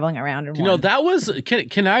family traveling around. That was.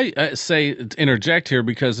 Can I interject here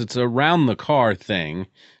because it's around the car thing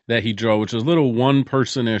that he drove, which was a little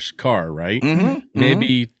one-person-ish car, right?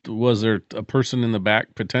 Maybe was there a person in the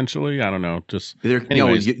back potentially? I don't know.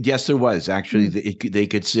 Yes, there was actually. They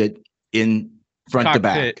could sit in front cockpit, to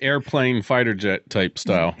back, airplane, fighter jet type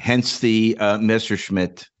style. Hence the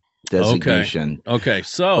Messerschmitt designation. Okay.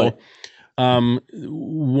 So,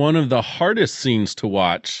 one of the hardest scenes to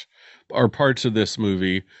watch, or parts of this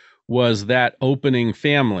movie, was that opening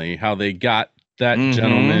family. How they got that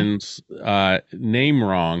gentleman's name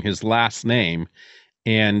wrong, his last name,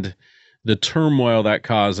 and the turmoil that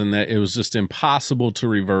caused, and that it was just impossible to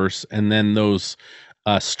reverse. And then those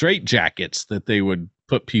straitjackets that they would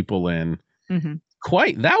put people in.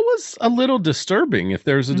 That was a little disturbing. If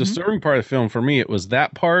there's a disturbing part of the film for me, it was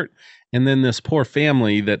that part, and then this poor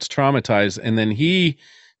family that's traumatized, and then he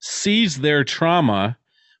sees their trauma,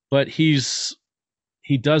 but he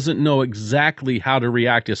doesn't know exactly how to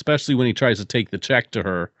react, especially when he tries to take the check to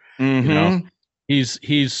her.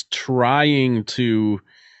 He's trying to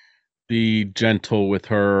be gentle with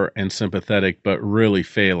her and sympathetic, but really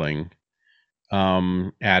failing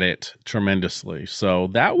at it tremendously. So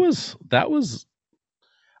that was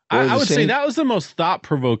I would say that was the most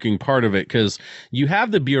thought-provoking part of it, because you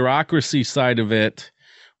have the bureaucracy side of it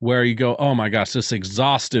where you go, oh my gosh, this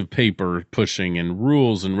exhaustive paper pushing and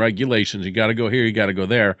rules and regulations. You got to go here, you got to go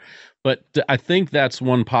there. But I think that's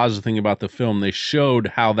one positive thing about the film. They showed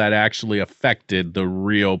how that actually affected the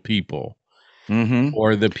real people,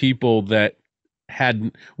 or the people that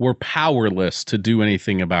were powerless to do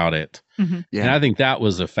anything about it. Mhm. Yeah. And I think that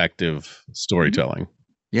was effective storytelling.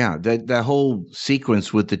 Yeah, that whole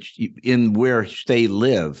sequence with in where they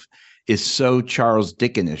live is so Charles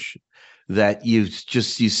Dickenish that you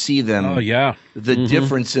see them. Oh yeah, the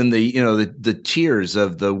difference in the tiers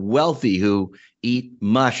of the wealthy who eat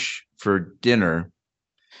mush for dinner,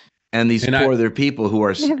 and these other people who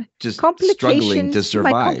are just struggling to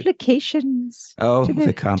survive. My complications. Oh, to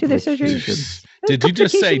the complications. Did you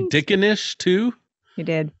just say Dickenish too? You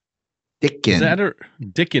did. Dicken. Is that a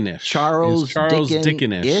Dickenish? Charles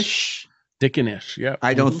Dickenish. Dickenish. Yeah.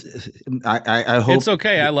 I don't. I hope it's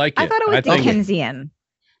okay. I like it. I thought it was Dickensian.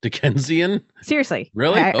 Dickensian? Seriously.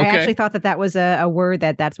 Really? I Okay. actually thought that was a word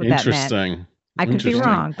that's what that meant. Interesting. I could be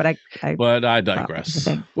wrong, but I digress.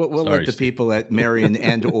 We'll let the people at Marion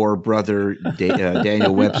and or brother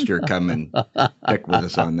Daniel Webster come and check with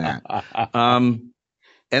us on that.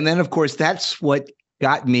 And then, of course, that's what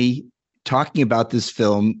got me talking about this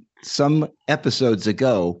film some episodes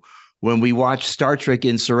ago when we watched Star Trek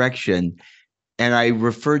Insurrection, and I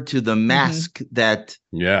referred to the mask that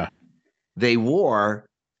they wore,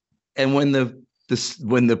 and when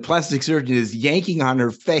the plastic surgeon is yanking on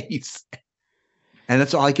her face, and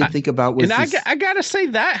that's all I can think about was. And I gotta say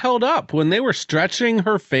that held up when they were stretching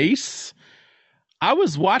her face. I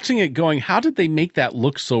was watching it going, how did they make that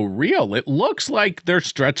look so real? It looks like they're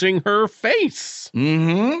stretching her face.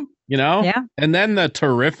 Mm-hmm. You know? Yeah. And then the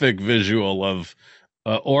terrific visual of,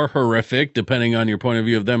 or horrific, depending on your point of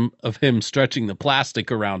view of him stretching the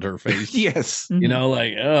plastic around her face. Yes. You know,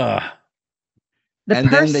 like, ugh.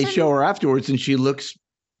 Then they show her afterwards and she looks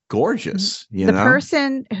gorgeous. The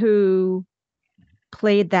person who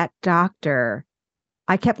played that doctor,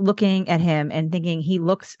 I kept looking at him and thinking he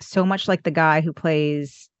looks so much like the guy who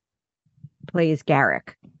plays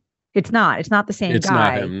Garrick. It's not the same guy. It's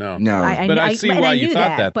not him, no. But I see why you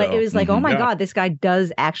thought that, but though. it was like, oh my God, this guy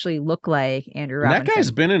does actually look like Andrew Robinson. That guy's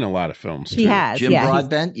been in a lot of films. He has. Jim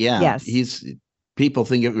Broadbent? Yeah. Yes. People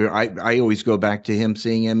think of, I always go back to him,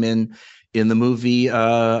 seeing him in the movie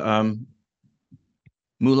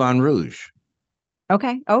Moulin Rouge.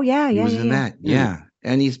 Okay. Oh yeah. He was in that. Yeah.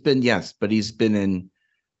 And he's been in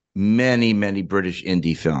many, many British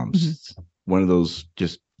indie films. One of those,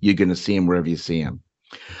 just you're going to see him wherever you see him.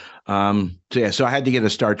 So I had to get a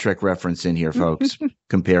Star Trek reference in here, folks,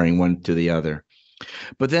 comparing one to the other.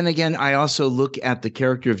 But then again, I also look at the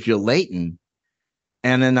character of Jill Layton,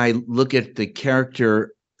 and then I look at the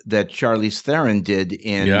character that Charlize Theron did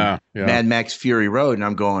in Mad Max Fury Road, and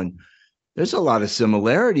I'm going, there's a lot of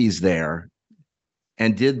similarities there.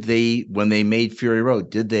 And when they made Fury Road,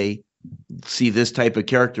 did they see this type of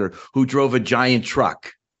character who drove a giant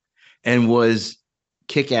truck and was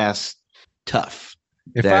kick-ass tough?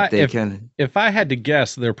 If I had to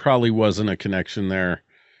guess, there probably wasn't a connection there.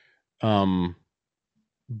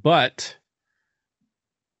 But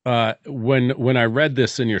when I read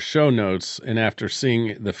this in your show notes, and after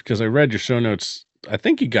seeing because I read your show notes, I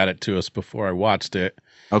think you got it to us before I watched it.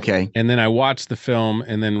 Okay. And then I watched the film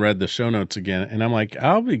and then read the show notes again, and I'm like,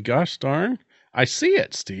 I'll be gosh darn, I see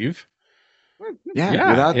it, Steve.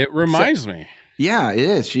 Yeah, it reminds me. Yeah, it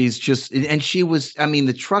is. She's just, and she was, I mean,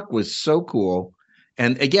 the truck was so cool.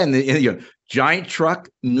 And again, giant truck,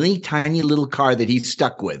 tiny little car that he's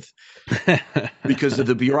stuck with because of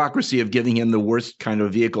the bureaucracy of giving him the worst kind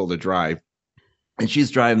of vehicle to drive. And she's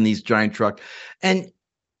driving these giant truck and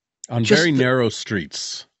on very narrow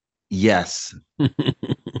streets. Yes.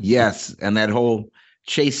 Yes. And that whole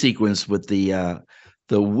chase sequence with the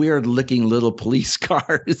weird looking little police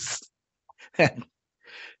cars.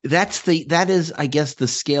 That is, I guess, the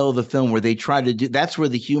scale of the film where they try to do, that's where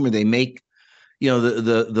the humor they make,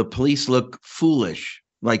 the police look foolish,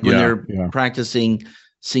 like when they're practicing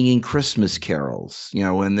singing Christmas carols,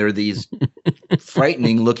 when they're these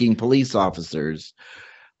frightening looking police officers,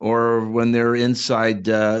 or when they're inside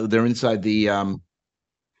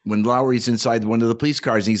when Lowry's inside one of the police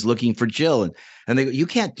cars and he's looking for Jill, and they go, you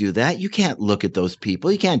can't do that. You can't look at those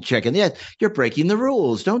people. You can't check in. Yeah, you're breaking the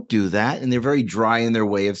rules. Don't do that. And they're very dry in their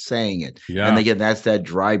way of saying it. Yeah. And again, that's that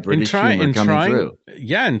dry British humor coming through.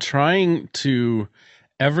 Yeah, and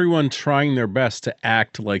everyone trying their best to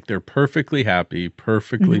act like they're perfectly happy,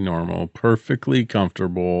 perfectly normal, perfectly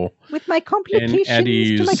comfortable. With my complications, and at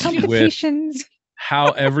ease to my complications. With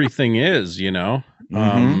how everything is,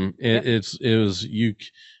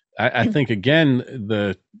 I think, again,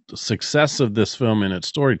 the success of this film and its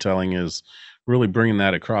storytelling is really bringing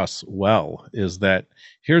that across well, is that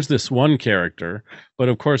here's this one character, but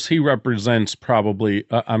of course he represents probably,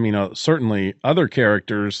 certainly other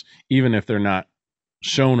characters, even if they're not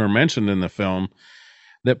shown or mentioned in the film,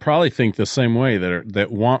 that probably think the same way,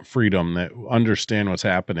 that want freedom, that understand what's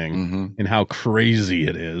happening and how crazy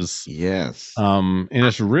it is. Yes. And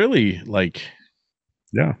it's really like,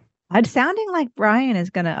 yeah. I'm sounding like Brian is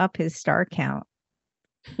going to up his star count.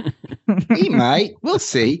 He might. We'll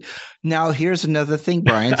see. Now, here's another thing,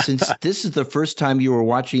 Brian. Since this is the first time you were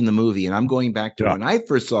watching the movie, and I'm going back to when I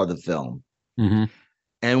first saw the film,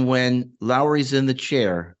 and when Lowry's in the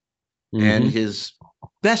chair and his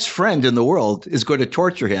best friend in the world is going to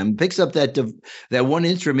torture him, picks up that one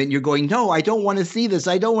instrument, and you're going, no, I don't want to see this.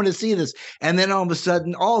 I don't want to see this. And then all of a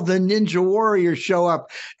sudden, all the ninja warriors show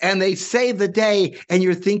up and they save the day. And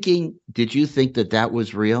you're thinking, did you think that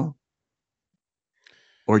was real?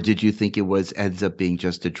 Or did you think it ends up being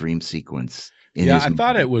just a dream sequence? I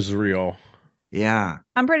thought it was real. Yeah.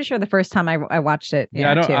 I'm pretty sure the first time I watched it.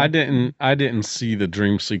 I didn't see the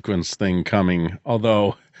dream sequence thing coming,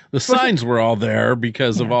 although the signs were all there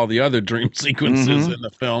because of all the other dream sequences in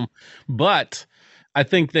the film. But I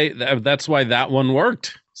think that's why that one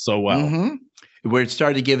worked so well. Where it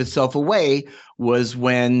started to give itself away was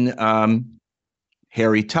when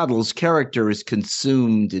Harry Tuttle's character is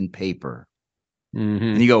consumed in paper.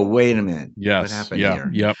 And you go, wait a minute. Yes. What happened here?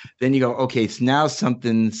 Yep. Then you go, okay, so now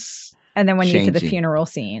something's And then when you changing. get to the funeral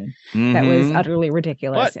scene, that was utterly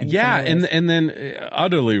ridiculous. But and then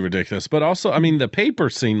utterly ridiculous. But also, I mean, the paper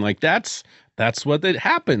scene, like that's what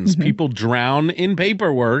happens. People drown in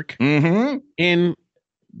paperwork and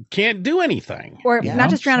can't do anything. Or not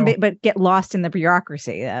just drown, but get lost in the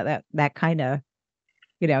bureaucracy. That kind of,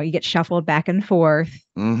 you get shuffled back and forth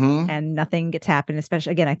and nothing gets happened.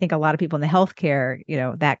 Especially, again, I think a lot of people in the healthcare,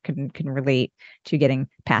 that can relate to getting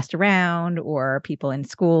passed around, or people in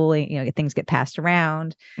school, things get passed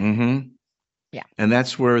around. Yeah. And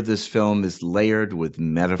that's where this film is layered with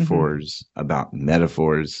metaphors about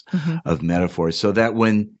metaphors of metaphors. So that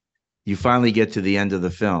when you finally get to the end of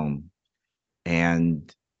the film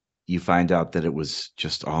and you find out that it was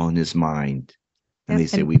just all in his mind, and they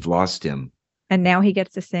say, we've lost him. And now he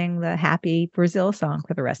gets to sing the Happy Brazil song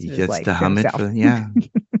for the rest of his life. He gets to hum it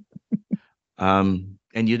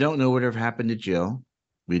and you don't know whatever happened to Jill.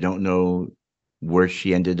 We don't know where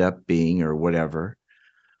she ended up being or whatever.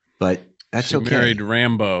 But that's she okay. Married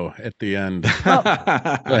Rambo at the end.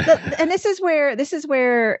 And this is where,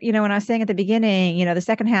 when I was saying at the beginning, the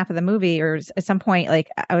second half of the movie, or at some point, like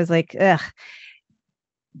I was like, ugh.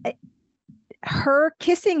 Her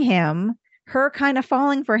kissing him, her kind of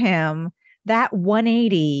falling for him, that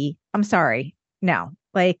 180, I'm sorry. No.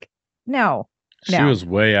 She was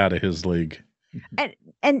way out of his league.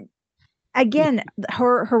 And again,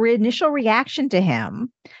 her initial reaction to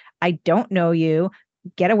him, I don't know you,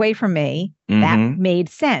 get away from me. That made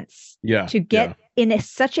sense. Yeah. To get in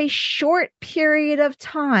such a short period of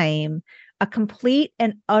time, a complete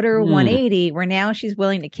and utter 180 where now she's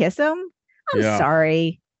willing to kiss him. I'm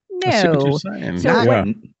sorry. No. I see what you're saying.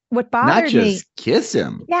 So what bothered me, not just kiss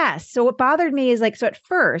him. Yeah. So what bothered me is at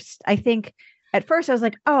first I was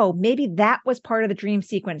like, oh, maybe that was part of the dream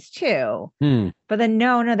sequence too. But then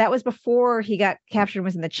no, that was before he got captured and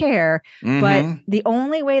was in the chair. But the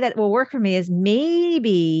only way that will work for me is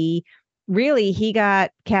maybe really he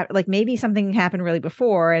got maybe something happened really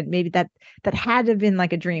before, and maybe that had to have been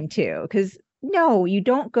like a dream too. Because no, you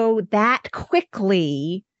don't go that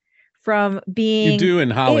quickly from being. You do in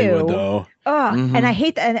Hollywood though. And I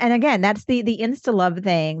hate that. And again, that's the insta love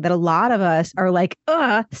thing that a lot of us are like,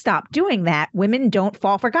 stop doing that. Women don't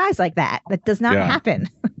fall for guys like that. That does not happen.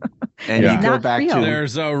 And you go back to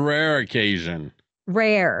there's a rare occasion.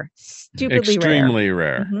 Rare, stupidly extremely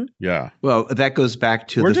rare. Yeah. Well, that goes back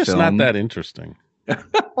to we're the just film. Not that interesting.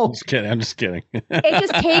 I'm just kidding. It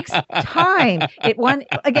just takes time. It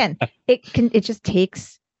just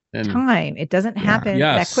takes time. It doesn't happen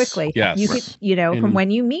that quickly. Yes. You could, from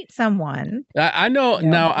when you meet someone. I know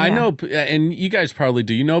now. I know, and you guys probably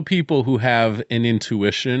do. You know, people who have an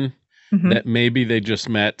intuition that maybe they just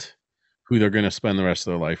met who they're going to spend the rest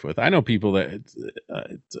of their life with. I know people that.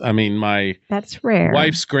 My that's rare.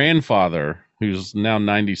 Wife's grandfather, who's now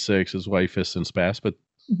 96, his wife has since passed, but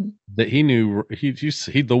that he knew he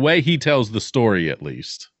the way he tells the story at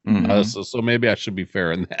least. So maybe I should be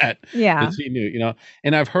fair in that. Yeah, because he knew,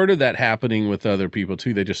 and I've heard of that happening with other people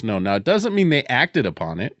too. They just know. Now it doesn't mean they acted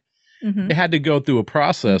upon it. They had to go through a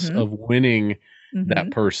process of winning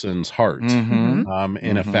that person's heart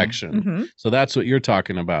and affection. So that's what you're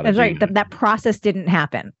talking about. That's right. That process didn't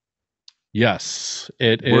happen. Yes,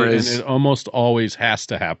 it almost always has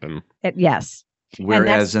to happen. Yes.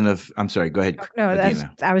 Whereas I'm sorry, go ahead. No, I think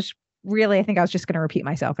I was just going to repeat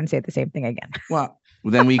myself and say the same thing again. Well,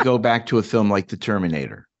 then we go back to a film like The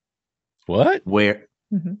Terminator. What? Where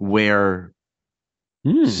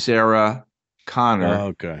Sarah Connor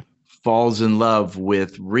okay. falls in love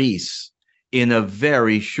with Reese in a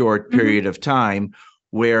very short period of time,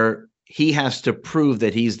 where he has to prove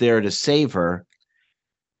that he's there to save her.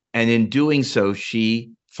 And in doing so,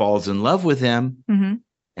 she falls in love with him.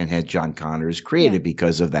 And had John Connor is created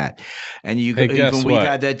because of that. And we've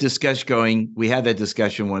had that discussion going. We had that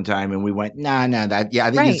discussion one time, and we went, I think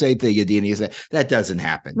the same thing. Adina said that doesn't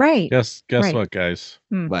happen. Right. Guess what, guys?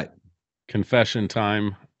 What? Confession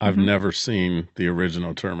time. I've never seen the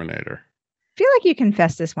original Terminator. I feel like you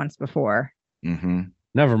confessed this once before.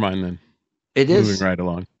 Never mind then. It is moving right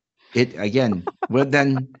along. It again. Well,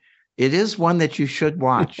 then. It is one that you should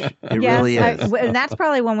watch. It really is. And that's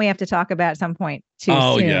probably one we have to talk about at some point too.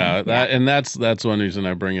 Oh soon. yeah, that's one reason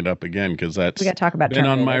I bring it up again, because we got to talk about been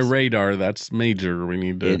on my radar. That's major. We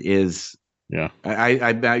need to. It is. Yeah.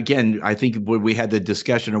 I think when we had the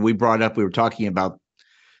discussion, or we were talking about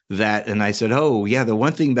that, and I said, "Oh yeah, the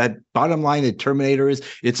one thing that bottom line at Terminator is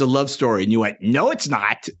it's a love story," and you went, "No, it's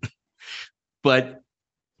not." But.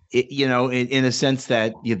 In a sense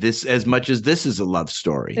that this, as much as this is a love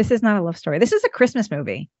story. This is not a love story. This is a Christmas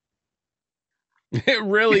movie. It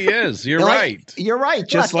really is. You're right. You're right.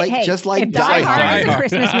 Just like Die Hard is a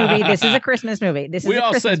Christmas movie. This is a Christmas movie. We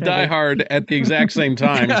all said Die Hard at the exact same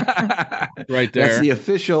time. Right there. That's the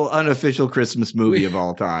official, unofficial Christmas movie of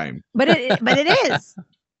all time. But it is.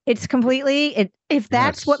 It's completely if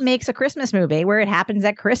that's what makes a Christmas movie, where it happens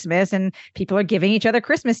at Christmas and people are giving each other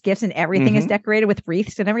Christmas gifts and everything is decorated with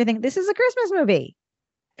wreaths and everything. This is a Christmas movie.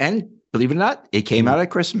 And believe it or not, it came out at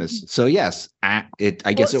Christmas. So yes, I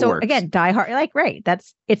guess it works. Again, Die Hard,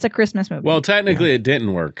 it's a Christmas movie. Well, technically it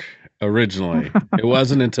didn't work originally. It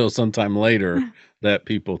wasn't until sometime later that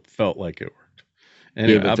people felt like it worked.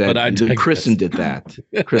 Anyway, Kristen did that.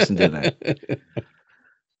 Kristen did that.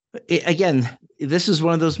 Again, this is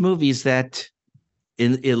one of those movies that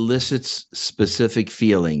elicits specific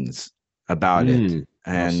feelings about it.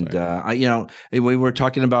 And, we were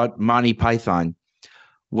talking about Monty Python.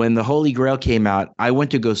 When The Holy Grail came out, I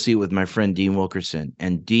went to go see it with my friend Dean Wilkerson.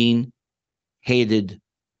 And Dean hated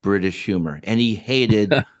British humor. And he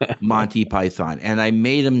hated Monty Python. And I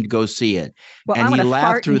made him go see it. Well, and I'm going to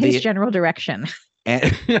fart in his general direction. And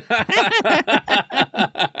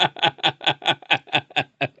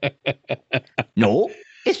no,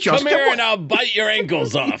 it's just come here and I'll bite your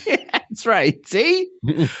ankles off. That's right. See,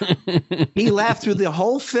 he laughed through the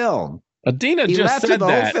whole film. Adina just said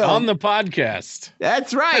that on the podcast.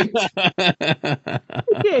 That's right.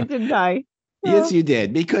 You did, didn't I? Yes, you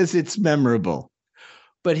did, because it's memorable.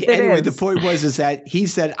 But anyway, the point is that he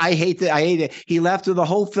said, I hate it. He laughed through the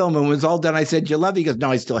whole film, and when it was all done, I said, you love it? He goes,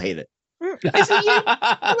 no, I still hate it. I said,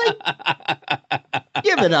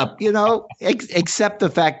 give it up, accept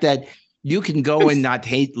the fact that you can go and not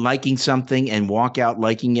hate liking something and walk out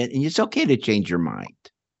liking it. And it's okay to change your mind.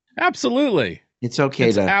 Absolutely. It's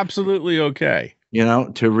okay absolutely okay. To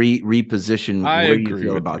reposition where you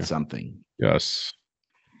feel about something. Yes.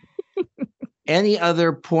 Any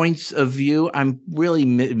other points of view? I'm really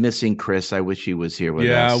missing Chris. I wish he was here with us.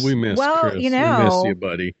 Yeah, we miss Chris. We miss you,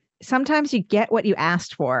 buddy. Sometimes you get what you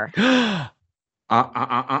asked for. No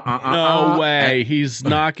way. He's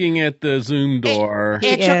knocking at the Zoom door.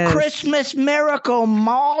 It's a Christmas miracle,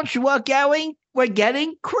 Marge. We're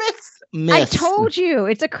getting Christmas. I told you,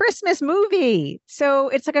 it's a Christmas movie. So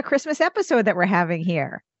it's like a Christmas episode that we're having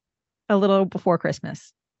here a little before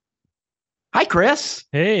Christmas. Hi, Chris.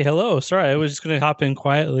 Hey, hello. Sorry, I was just going to hop in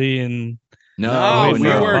quietly and... No, we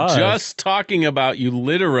were just talking about you,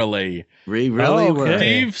 literally. We really were.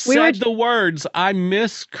 Steve said the words, I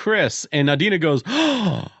miss Chris. And Adina goes,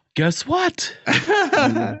 oh, guess what?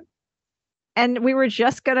 And we were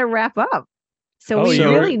just going to wrap up. So we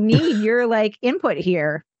really need your input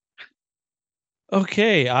here.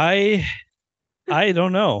 Okay, I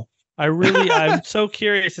don't know. I'm so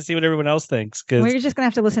curious to see what everyone else thinks. We're just going to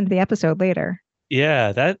have to listen to the episode later.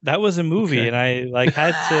 Yeah, that was a movie, and I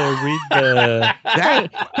had to read the.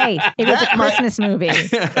 Hey, it was a Christmas movie.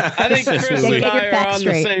 I think Chris and I are on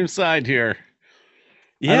the same side here.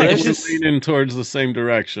 Yeah, it's just leaning towards the same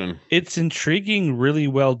direction. It's intriguing, really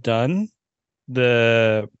well done.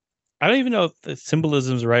 I don't even know if the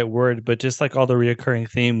symbolism is the right word, but just all the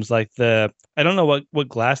reoccurring themes, I don't know what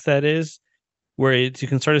glass that is, where you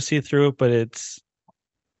can sort of see through it, but it's,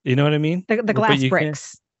 you know what I mean? The glass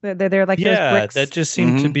bricks. They're those bricks. That just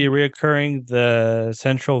seemed to be reoccurring. The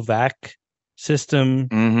central vac system,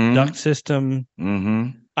 duct system.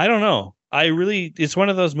 I don't know. It's one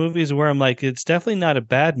of those movies where I'm like, it's definitely not a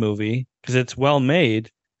bad movie because it's well made,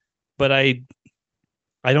 but I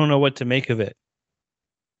don't know what to make of it.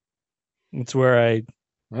 It's where I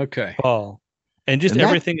fall. And just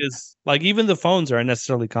everything is like, even the phones are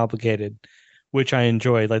unnecessarily complicated, which I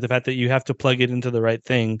enjoyed. Like the fact that you have to plug it into the right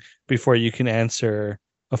thing before you can answer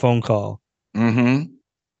a phone call. Mm-hmm.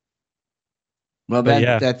 Well,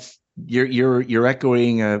 that's you're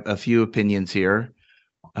echoing a few opinions here.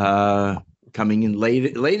 Coming in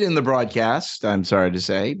late in the broadcast, I'm sorry to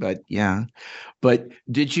say, but yeah. But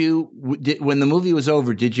when the movie was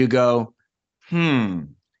over, did you go,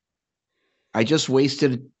 I just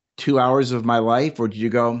wasted 2 hours of my life? Or did you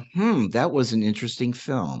go, that was an interesting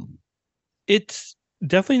film? It's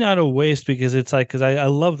definitely not a waste, because it's like, because I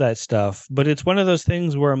love that stuff, but it's one of those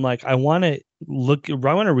things where I'm like, I want to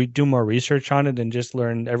do more research on it and just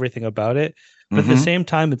learn everything about it. But at the same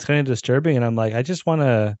time, it's kind of disturbing. And I'm like, I don't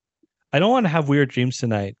want to have weird dreams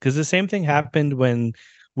tonight, because the same thing happened when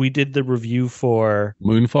we did the review for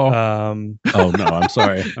Moonfall. Oh no, I'm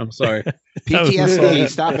sorry. PTSD.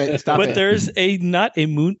 Stop it. But there is a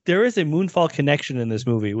Moonfall connection in this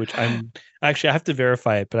movie, which I have to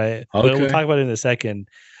verify it, but we'll talk about it in a second.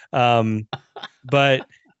 But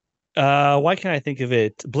why can't I think of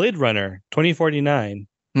it? Blade Runner 2049.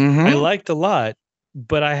 I liked a lot,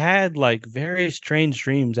 but I had like very strange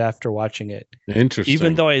dreams after watching it. Interesting.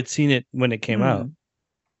 Even though I had seen it when it came out.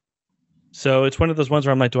 So it's one of those ones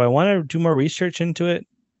where I'm like, do I want to do more research into it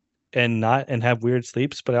and have weird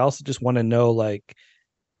sleeps? But I also just want to know like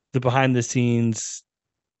the behind the scenes.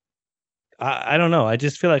 I don't know. I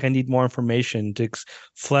just feel like I need more information to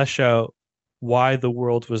flesh out why the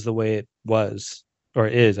world was the way it was, or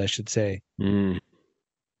is, I should say.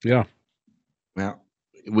 Yeah. Well,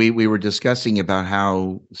 we were discussing about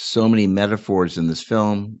how so many metaphors in this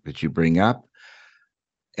film that you bring up,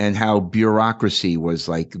 and how bureaucracy was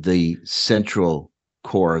like the central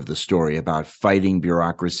core of the story, about fighting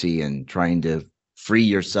bureaucracy and trying to free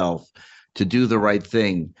yourself to do the right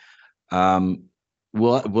thing.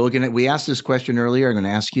 We asked this question earlier. I'm going to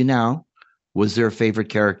ask you now. Was there a favorite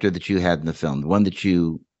character that you had in the film? The one that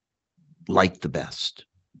you liked the best?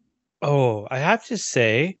 Oh, I have to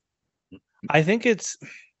say, I think it's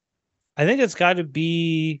got to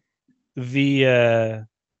be the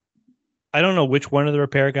I don't know which one of the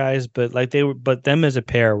repair guys, but them as a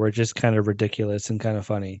pair were just kind of ridiculous and kind of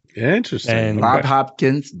funny. Interesting. And Bob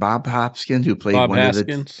Hopkins, who played Bob one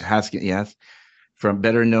Haskins. of the Haskins, yes,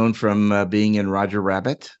 better known from being in Roger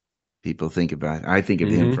Rabbit. People think about. I think of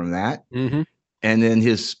him from that. Mm-hmm. And then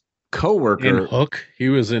his coworker in Hook. He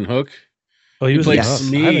was in Hook. Oh, he was in Hook.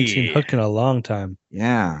 Smee. I haven't seen Hook in a long time.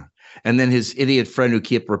 Yeah, and then his idiot friend who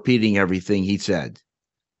kept repeating everything he said,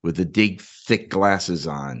 with the big thick glasses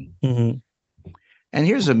on. Mm-hmm. And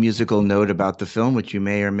here's a musical note about the film, which you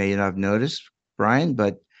may or may not have noticed, Brian,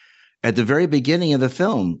 but at the very beginning of the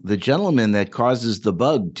film, the gentleman that causes the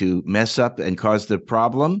bug to mess up and cause the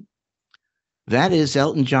problem, that is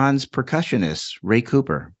Elton John's percussionist, Ray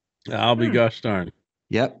Cooper. I'll be gosh darn.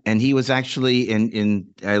 Yep. And he was actually, in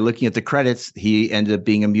looking at the credits, he ended up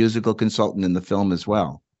being a musical consultant in the film as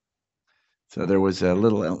well. So there was a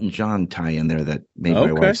little Elton John tie in there that made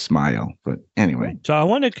my wife smile. But anyway. So I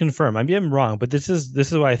want to confirm, maybe I'm wrong, but this is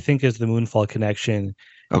what I think is the Moonfall connection.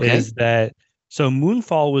 Okay. Is that so?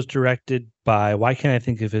 Moonfall was directed by, why can't I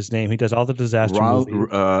think of his name? He does all the disaster movies.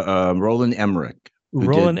 Roland Emmerich.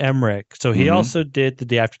 Roland Emmerich. So he also did The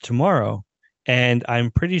Day After Tomorrow. And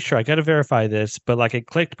I'm pretty sure, I got to verify this, but like it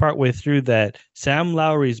clicked partway through that Sam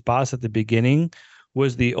Lowry's boss at the beginning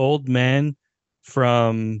was the old man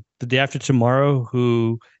from The Day After Tomorrow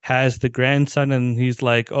who has the grandson, and he's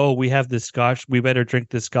like, oh, we have this scotch, we better drink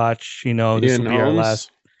this scotch, this will be our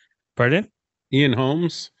last. Pardon? Ian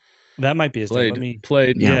Holmes? That might be his name.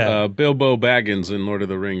 Played Bilbo Baggins in Lord of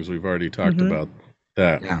the Rings. We've already talked about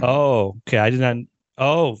that. Yeah. Oh, okay. I did not.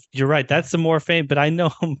 Oh, you're right. That's the more famous, but I know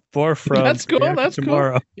him more from That's cool. That's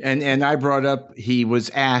Tomorrow. Cool. And I brought up, he was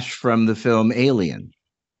Ash from the film Alien.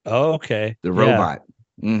 Oh, okay. The robot.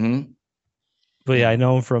 Mm-hmm. But yeah, I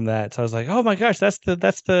know him from that. So I was like, oh my gosh, that's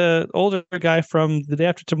the older guy from The Day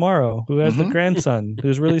After Tomorrow who has the grandson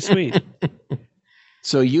who's really sweet.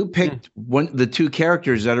 So you picked the two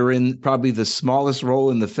characters that are in probably the smallest role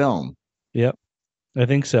in the film. Yep, I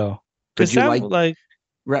think so. Did you like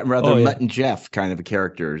rather Mutt and Jeff kind of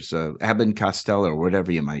characters, Abbott and Costello, or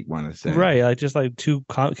whatever you might want to say. Right, like just like two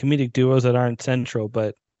comedic duos that aren't central,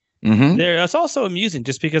 but it's also amusing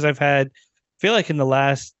just because I feel like in the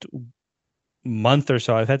last month or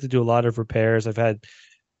so, I've had to do a lot of repairs. I've had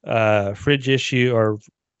fridge issue or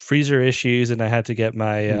freezer issues, and I had to get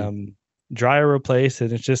my dryer replaced.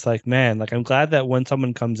 And it's just like, man, like I'm glad that when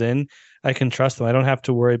someone comes in, I can trust them. I don't have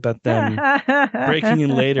to worry about them breaking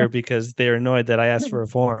in later because they're annoyed that I asked for a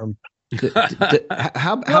form.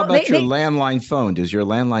 How about your landline phone? Does your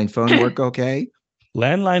landline phone work okay?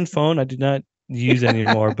 Landline phone, I do not use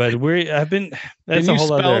anymore, but that's Can a you whole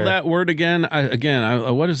spell other... that word again?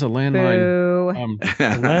 What is a landline?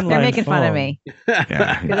 Landline They're making phone. fun of me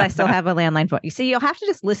because I still have a landline phone. You see, you'll have to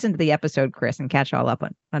just listen to the episode, Chris, and catch all up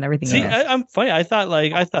on everything. See, I'm funny. I thought,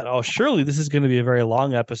 oh, surely this is going to be a very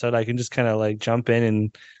long episode. I can just kind of like jump in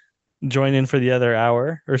and join in for the other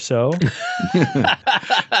hour or so.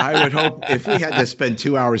 I would hope if we had to spend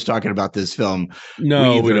 2 hours talking about this film, we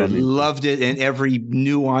either loved it and every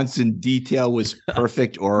nuance and detail was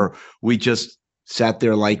perfect, or we just sat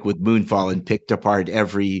there like with Moonfall and picked apart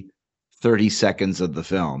every 30 seconds of the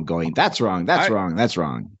film going, that's wrong, that's wrong, that's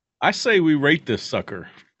wrong. I say we rate this sucker.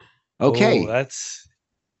 Okay. I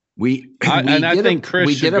think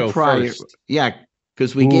Chris should go first. Yeah,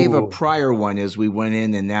 because we gave a prior one as we went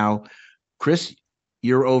in, and now, Chris,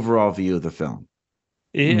 your overall view of the film.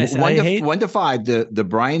 Yes, 1 to 5, the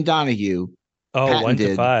Brian Donahue. Oh, 1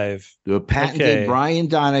 to 5. The patented Brian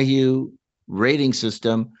Donahue rating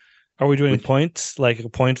system. Are we doing points, like a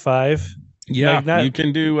 0.5? Yeah, you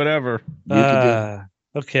can do whatever.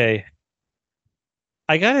 Okay.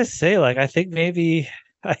 I gotta say, I think maybe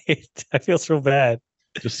I feel so bad.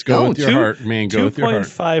 Just go with your heart, man. Go with your heart.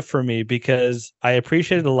 2.5 for me, because I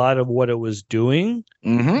appreciated a lot of what it was doing,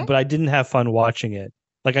 but I didn't have fun watching it.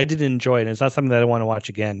 I didn't enjoy it. And it's not something that I want to watch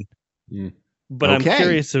again. But I'm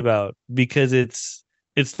curious about, because it's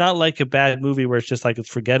not like a bad movie where it's just it's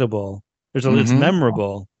forgettable. It's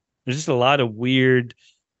memorable. There's just a lot of weird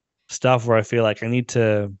stuff where I feel like I need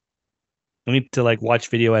to watch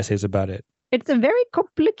video essays about it. It's a very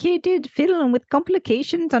complicated film with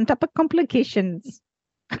complications on top of complications.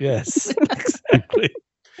 Yes, exactly.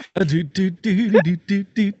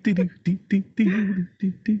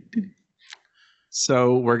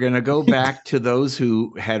 So we're going to go back to those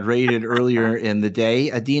who had rated earlier in the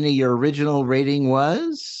day. Adina, your original rating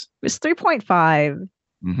was? It was 3.5.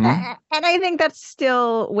 And I think that's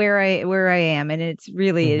still where I am. And it's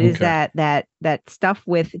really, it is that stuff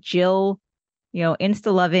with Jill,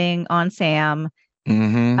 insta loving on Sam.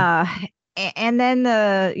 And then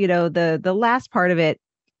the last part of it,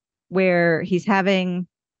 where he's having,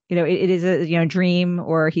 it is a, dream,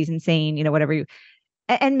 or he's insane, whatever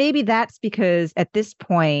and maybe that's because at this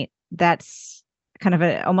point, that's kind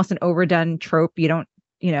of almost an overdone trope. You don't,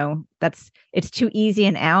 it's too easy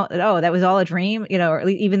and out. That was all a dream, or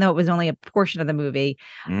even though it was only a portion of the movie.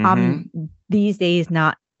 These days,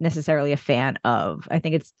 not necessarily a fan of. I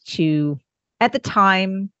think it's too, at the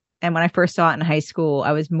time, and when I first saw it in high school,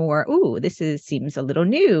 I was more, seems a little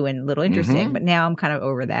new and a little interesting. But now I'm kind of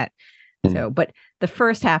over that. So, but the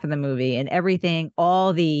first half of the movie and everything,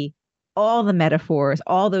 all the metaphors,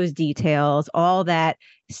 all those details, all that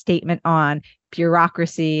statement on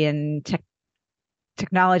bureaucracy and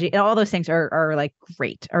technology, and all those things are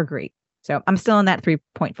great. So I'm still in that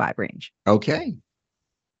 3.5 range. Okay.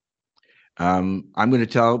 I'm going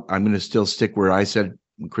to still stick where I said,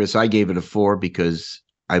 Chris, I gave it a 4 because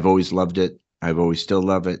I've always loved it. I've always still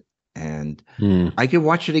love it. And I could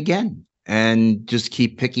watch it again and just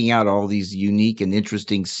keep picking out all these unique and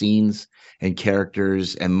interesting scenes and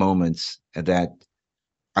characters and moments that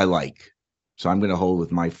I like. So I'm going to hold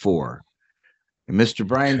with my 4. And Mr.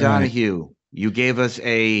 Brian Donahue, you gave us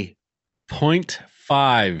a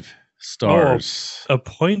 0.5 stars. Oh, a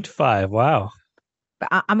 0.5. Wow.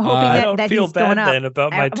 I'm hoping that feel he's bad going up. then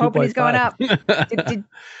about my 2.5. I'm hoping he's going up.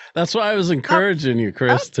 That's why I was encouraging you,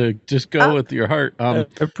 Chris, to just go with your heart. I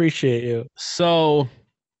appreciate you. So,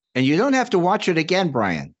 and you don't have to watch it again,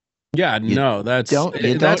 Brian. Yeah, no, that's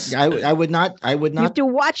I would not. You have to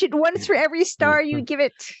watch it once for every star you give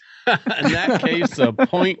it. In that case, a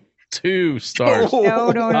 0.2 stars.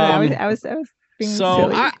 No. I was being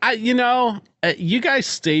silly. You guys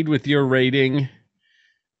stayed with your rating,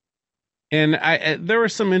 and there were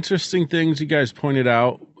some interesting things you guys pointed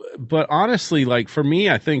out. But honestly, for me,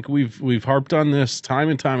 I think we've harped on this time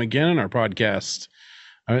and time again in our podcast.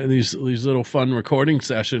 These little fun recording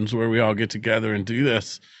sessions where we all get together and do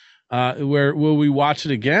this. Where will we watch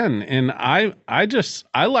it again? And I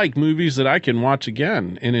like movies that I can watch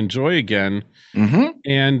again and enjoy again.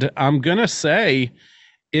 And I'm gonna say,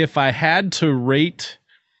 if I had to rate,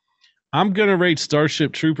 I'm gonna rate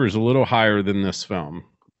Starship Troopers a little higher than this film.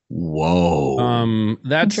 Whoa.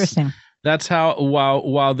 That's interesting. That's how,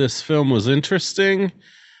 while this film was interesting,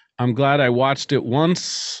 I'm glad I watched it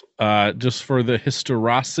once, just for the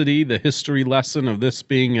historicity, the history lesson of this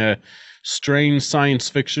being a strange science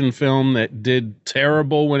fiction film that did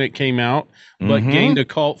terrible when it came out, but gained a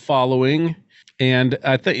cult following. And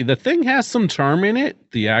I think the thing has some charm in it.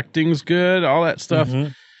 The acting's good, all that stuff.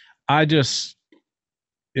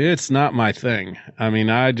 it's not my thing. I mean,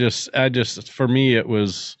 I just for me it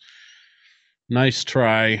was nice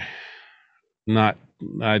try. Not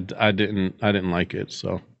I didn't like it.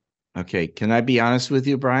 So okay, can I be honest with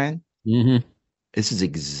you, Brian? mm-hmm. This is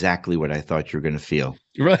exactly what I thought you were going to feel.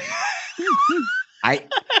 Right.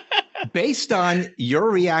 Based on your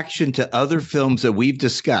reaction to other films that we've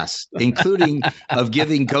discussed, including of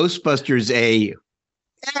giving Ghostbusters a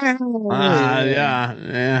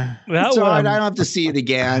yeah. It's all right. I don't have to see it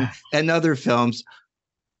again, and other films.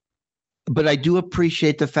 But I do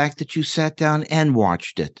appreciate the fact that you sat down and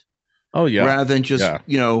watched it. Oh yeah. Rather than just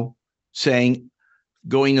saying,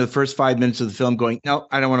 going to the first 5 minutes of the film, going, no,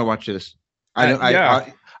 I don't want to watch this.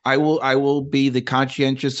 I will be the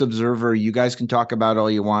conscientious observer. You guys can talk about it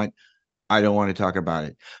all you want. I don't want to talk about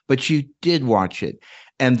it. But you did watch it.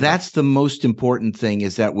 And that's the most important thing,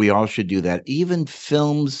 is that we all should do that. Even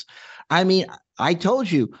films. I mean, I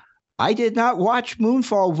told you, I did not watch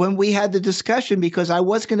Moonfall when we had the discussion because I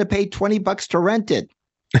was going to pay $20 to rent it.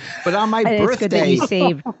 But on my birthday, it's good that you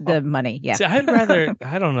saved the money. Yeah. See, I'd rather,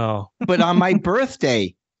 I don't know. But on my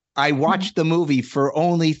birthday, I watched the movie for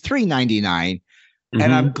only $3.99. Mm-hmm.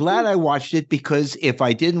 And I'm glad I watched it, because if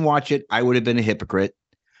I didn't watch it, I would have been a hypocrite.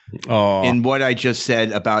 In what I just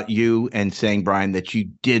said about you, and saying, Brian, that you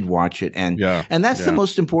did watch it. And that's the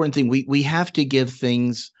most important thing. We have to give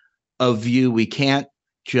things a view. We can't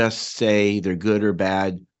just say they're good or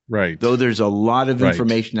bad. Right. Though there's a lot of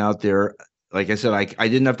information out there. Like I said, I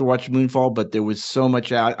didn't have to watch Moonfall, but there was so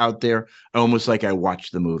much out there, almost like I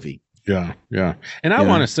watched the movie. Yeah. And I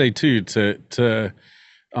want to say too, to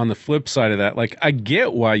on the flip side of that, like, I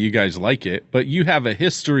get why you guys like it, but you have a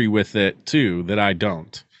history with it too that I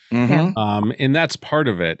don't. Mm-hmm. And that's part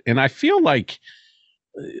of it. And I feel like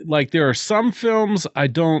there are some films I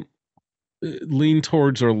don't lean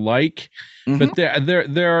towards or like, but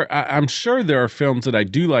there I'm sure there are films that I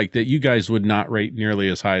do like that you guys would not rate nearly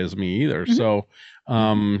as high as me either. So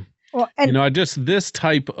I just, this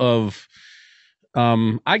type of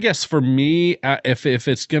I guess for me, if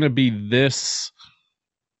it's gonna be this,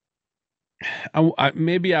 I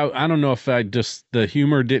don't know if the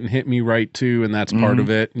humor didn't hit me right too, and that's part of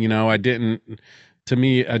it. To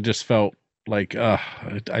me, I just felt like,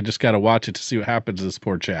 I just got to watch it to see what happens to this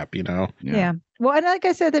poor chap, Yeah. Well, and like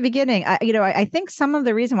I said at the beginning, I think some of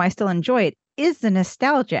the reason why I still enjoy it is the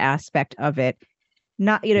nostalgia aspect of it.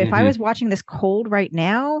 Not, if I was watching this cold right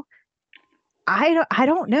now, I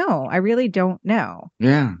don't know. I really don't know.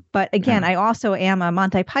 Yeah. But again, I also am a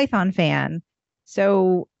Monty Python fan.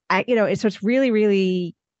 So it's really,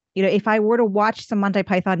 really, if I were to watch some Monty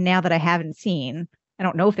Python now that I haven't seen, I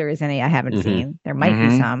don't know if there is any I haven't seen. There might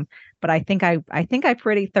be some, but I think I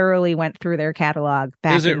pretty thoroughly went through their catalog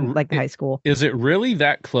back in high school. Is it really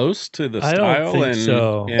that close to the style? I don't think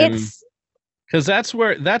so. It's because that's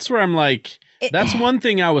where I'm like, that's one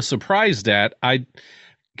thing I was surprised at.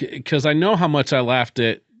 Because I know how much I laughed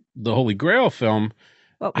at the Holy Grail film.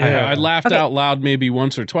 Well, I laughed out loud maybe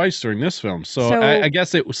once or twice during this film. So I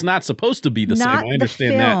guess it was not supposed to be the same. I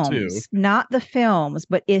understand that too. Not the films,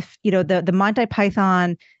 but if, the Monty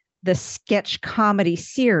Python, the sketch comedy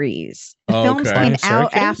series, the films came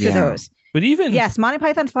out after those. But yes, Monty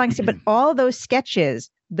Python Flying Circus, but all those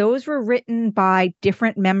sketches, those were written by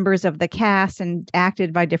different members of the cast and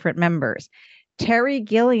acted by different members. Terry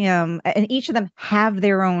Gilliam, and each of them have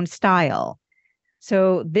their own style.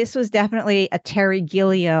 So this was definitely a Terry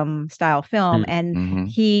Gilliam style film. And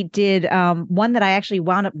he did one that I actually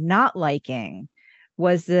wound up not liking,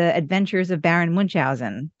 was The Adventures of Baron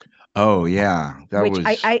Munchausen. Oh, yeah.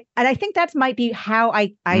 I think that might be how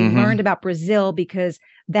I learned about Brazil, because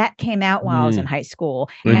that came out while I was in high school.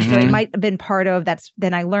 And so it might have been part of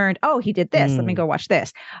then I learned, he did this. Let me go watch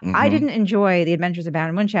this. I didn't enjoy The Adventures of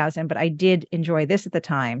Baron Munchausen, but I did enjoy this at the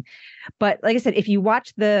time. But like I said, if you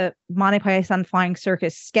watch the Monty Python Flying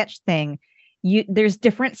Circus sketch thing, there's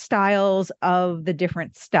different styles of the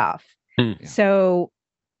different stuff. So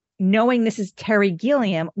knowing this is Terry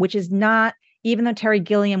Gilliam, which is not, even though Terry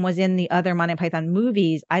Gilliam was in the other Monty Python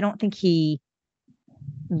movies, I don't think he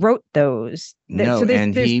wrote those. No, so there's a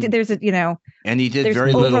and he did there's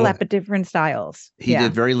very overlap little of different styles. He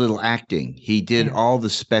did very little acting. He did all the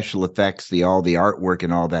special effects, all the artwork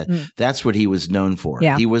and all that. That's what he was known for.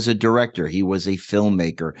 Yeah. He was a director. He was a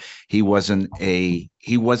filmmaker. He wasn't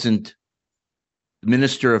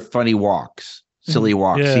Minister of Funny Walks, Silly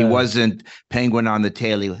Walks. He wasn't Penguin on the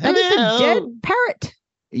Tail. And he's a dead parrot.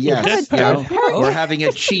 Yes, we're having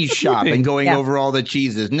a cheese shop and going over all the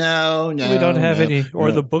cheeses. No, we don't have any.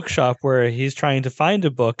 Or the bookshop where he's trying to find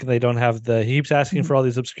a book and they don't have he keeps asking for all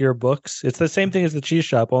these obscure books. It's the same thing as the cheese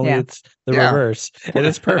shop, only it's the reverse, and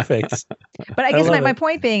it's perfect. But I guess my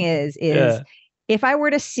point being is if I were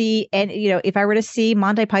to see, and if I were to see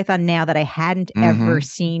Monty Python now that I hadn't ever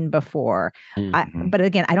seen before, but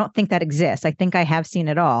again, I don't think that exists. I think I have seen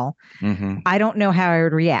it all. I don't know how I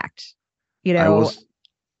would react.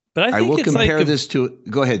 But I will compare this to.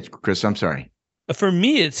 Go ahead, Chris. I'm sorry. For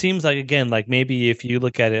me, it seems like, again, like maybe if you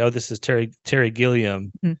look at it, this is Terry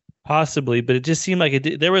Gilliam, possibly, but it just seemed like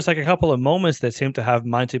there was like a couple of moments that seemed to have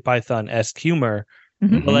Monty Python-esque humor.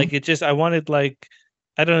 But like I wanted like,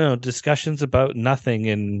 I don't know, discussions about nothing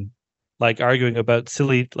and like arguing about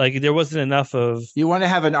silly, like there wasn't enough of. You want to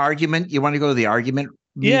have an argument? You want to go to the argument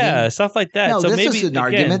meeting? Yeah, stuff like that. No, so this maybe is an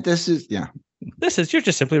argument. This is you're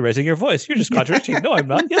just simply raising your voice. You're just contradicting. No, I'm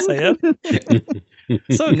not. Yes, I am.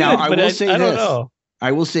 So now good, I don't know.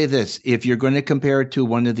 I will say this: if you're going to compare it to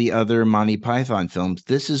one of the other Monty Python films,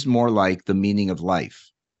 this is more like The Meaning of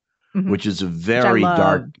Life, which is a very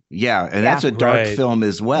dark. Yeah, and that's a dark film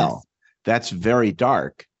as well. Yes. That's very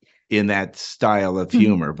dark in that style of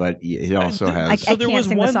humor, but it also has. I can't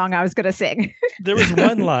sing the song I was going to sing. There was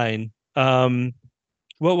one line.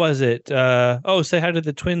 What was it? Say hi to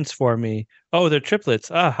the twins for me. Oh, they're triplets.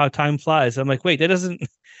 How time flies. I'm like, wait, that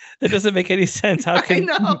doesn't make any sense. How can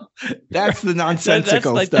I know? That's the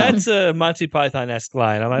nonsensical stuff. That's a Monty Python-esque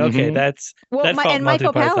line. I'm like, okay, that's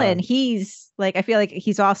Michael Palin. He's like, I feel like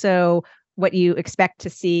he's also what you expect to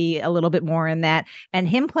see a little bit more in that, and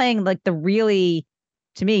him playing like to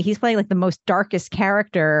me, he's playing like the most darkest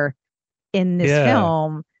character in this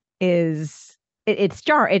film is. It's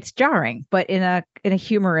jarring, but in a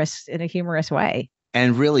humorous way.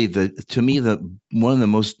 And really, to me, one of the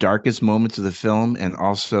most darkest moments of the film, and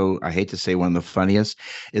also I hate to say one of the funniest,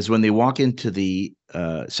 is when they walk into the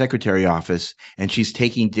secretary office and she's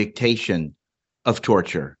taking dictation of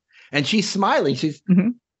torture, and she's smiling. She's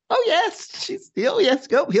oh yes,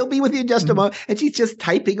 go. He'll be with you in just a moment, and she's just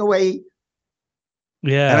typing away.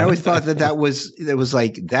 Yeah, and I always thought that was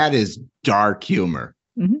like that is dark humor.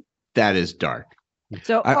 That is dark.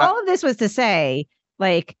 So all of this was to say,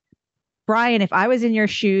 like, Brian, if I was in your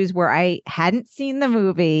shoes where I hadn't seen the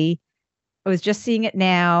movie, I was just seeing it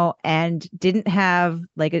now and didn't have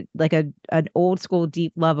an old school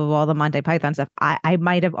deep love of all the Monty Python stuff, I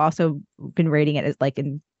might have also been rating it as like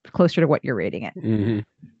closer to what you're rating it.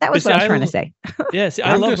 That was what I was trying to say. Yeah,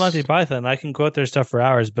 I love Monty Python. I can quote their stuff for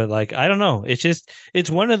hours, but like, I don't know. It's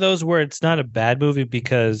one of those where it's not a bad movie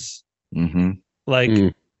because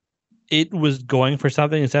it was going for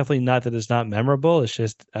something. It's definitely not that it's not memorable. It's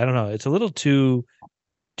just, I don't know. It's a little too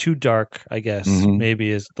dark, I guess.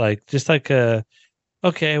 Maybe is like, just like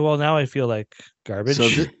okay, well now I feel like garbage. So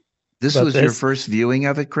this was your first viewing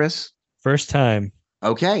of it, Chris? First time.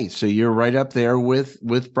 Okay. So you're right up there with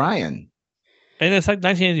Brian. And it's like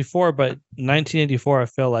 1984, but 1984, I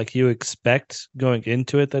feel like you expect going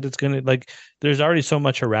into it that it's going to like, there's already so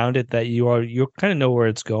much around it that you kind of know where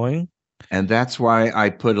it's going. And that's why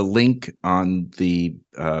I put a link on the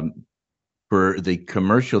for the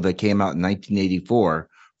commercial that came out in 1984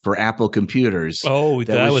 for Apple computers. Oh,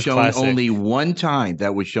 that was shown classic. Only one time.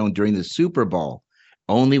 That was shown during the Super Bowl.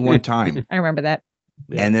 Only one time. I remember that.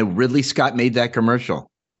 Yeah. And then Ridley Scott made that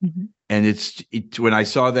commercial. And it's when I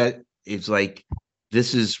saw that, it's like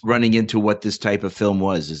this is running into what this type of film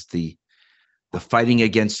was. Is the fighting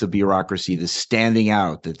against the bureaucracy, the standing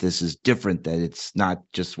out, that this is different, that it's not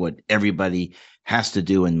just what everybody has to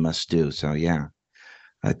do and must do. So, yeah.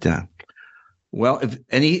 But, well, if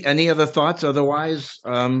any other thoughts? Otherwise,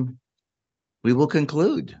 we will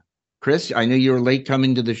conclude. Chris, I know you were late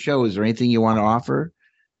coming to the show. Is there anything you want to offer?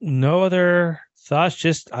 No other thoughts.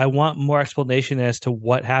 Just I want more explanation as to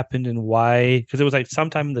what happened and why, because it was like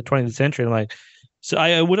sometime in the 20th century. I'm like, so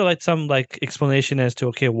I would have liked some like explanation as to,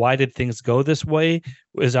 okay, why did things go this way?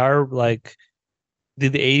 Did the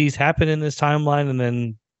 80s happen in this timeline? And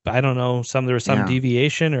then I don't know, there was some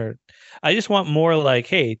deviation, or I just want more like,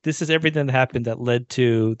 hey, this is everything that happened that led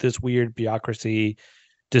to this weird bureaucracy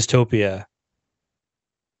dystopia.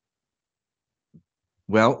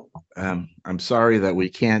 Well, I'm sorry that we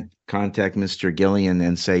can't contact Mr. Gillian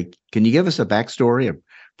and say, can you give us a backstory, a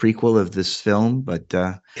prequel of this film? But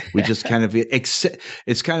we just kind of,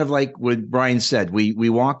 it's kind of like what Brian said. We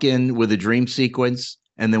walk in with a dream sequence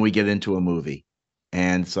and then we get into a movie.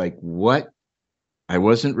 And it's like, what? I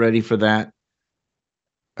wasn't ready for that.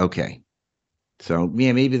 Okay. So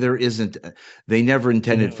yeah, maybe there isn't, they never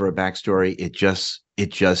intended for a backstory. It just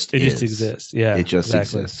exists. Yeah. It just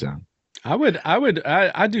exists. So.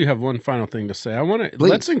 I do have one final thing to say.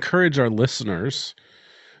 Let's encourage our listeners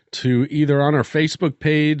to either on our Facebook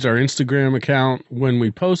page, our Instagram account, when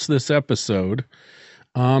we post this episode,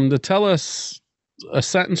 to tell us a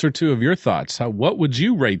sentence or two of your thoughts. What would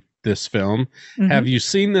you rate this film? Mm-hmm. Have you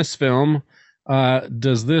seen this film?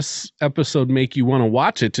 Does this episode make you want to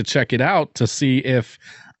watch it, to check it out, to see if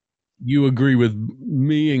you agree with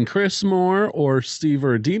me and Chris more, or Steve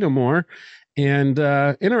or Dina more, and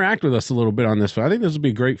interact with us a little bit on this. But I think this would be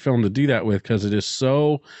a great film to do that with, because it is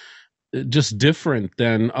so just different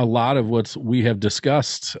than a lot of what we have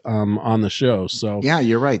discussed on the show. So yeah,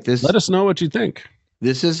 you're right. Let us know what you think.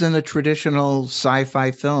 This isn't a traditional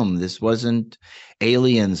sci-fi film. This wasn't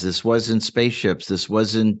aliens. This wasn't spaceships. This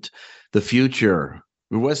wasn't the future.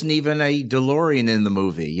 There wasn't even a DeLorean in the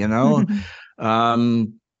movie, you know,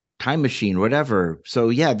 time machine, whatever. So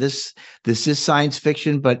yeah, this is science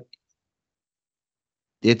fiction, but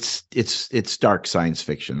it's dark science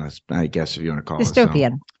fiction. That's, I guess, if you want to call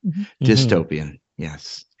dystopian. it so. Dystopian.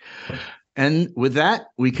 Yes. And with that,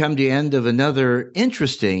 we come to the end of another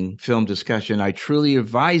interesting film discussion. I truly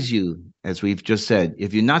advise you, as we've just said,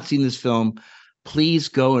 if you've not seen this film, please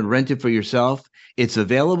go and rent it for yourself. It's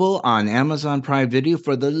available on Amazon Prime Video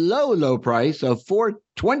for the low price of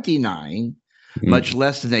 $4.29, much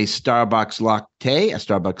less than a Starbucks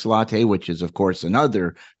latte, which is, of course,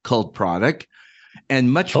 another cult product,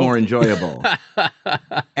 and much more enjoyable.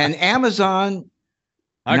 And Amazon,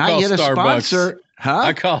 not yet a sponsor. Huh?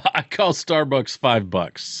 I call Starbucks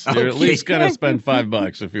 $5. You're at least gonna spend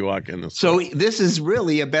 $5 if you walk in the store. So this is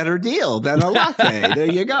really a better deal than a latte.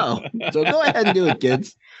 There you go. So go ahead and do it,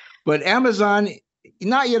 kids. But Amazon,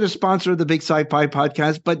 not yet a sponsor of the Big Sci-Fi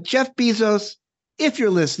Podcast, but Jeff Bezos, if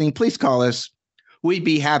you're listening, please call us. We'd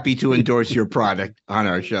be happy to endorse your product on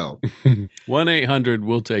our show. 1-800,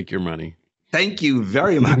 we'll take your money. Thank you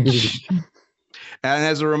very much. And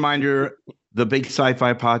as a reminder, the Big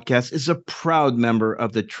Sci-Fi Podcast is a proud member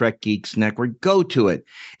of the Trek Geeks Network. Go to it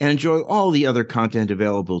and enjoy all the other content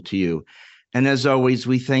available to you. And as always,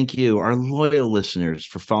 we thank you, our loyal listeners,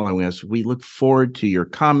 for following us. We look forward to your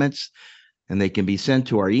comments, and they can be sent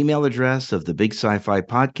to our email address of the Big Sci-Fi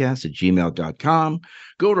Podcast at gmail.com.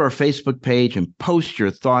 Go to our Facebook page and post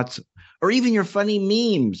your thoughts or even your funny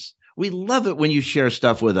memes. We love it when you share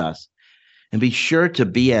stuff with us. And be sure to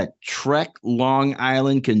be at Trek Long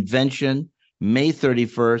Island Convention, May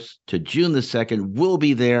 31st to June the 2nd. We'll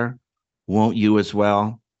be there. Won't you as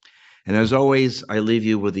well? And as always, I leave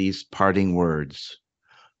you with these parting words.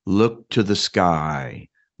 Look to the sky.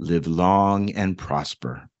 Live long and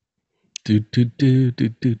prosper. Brazil.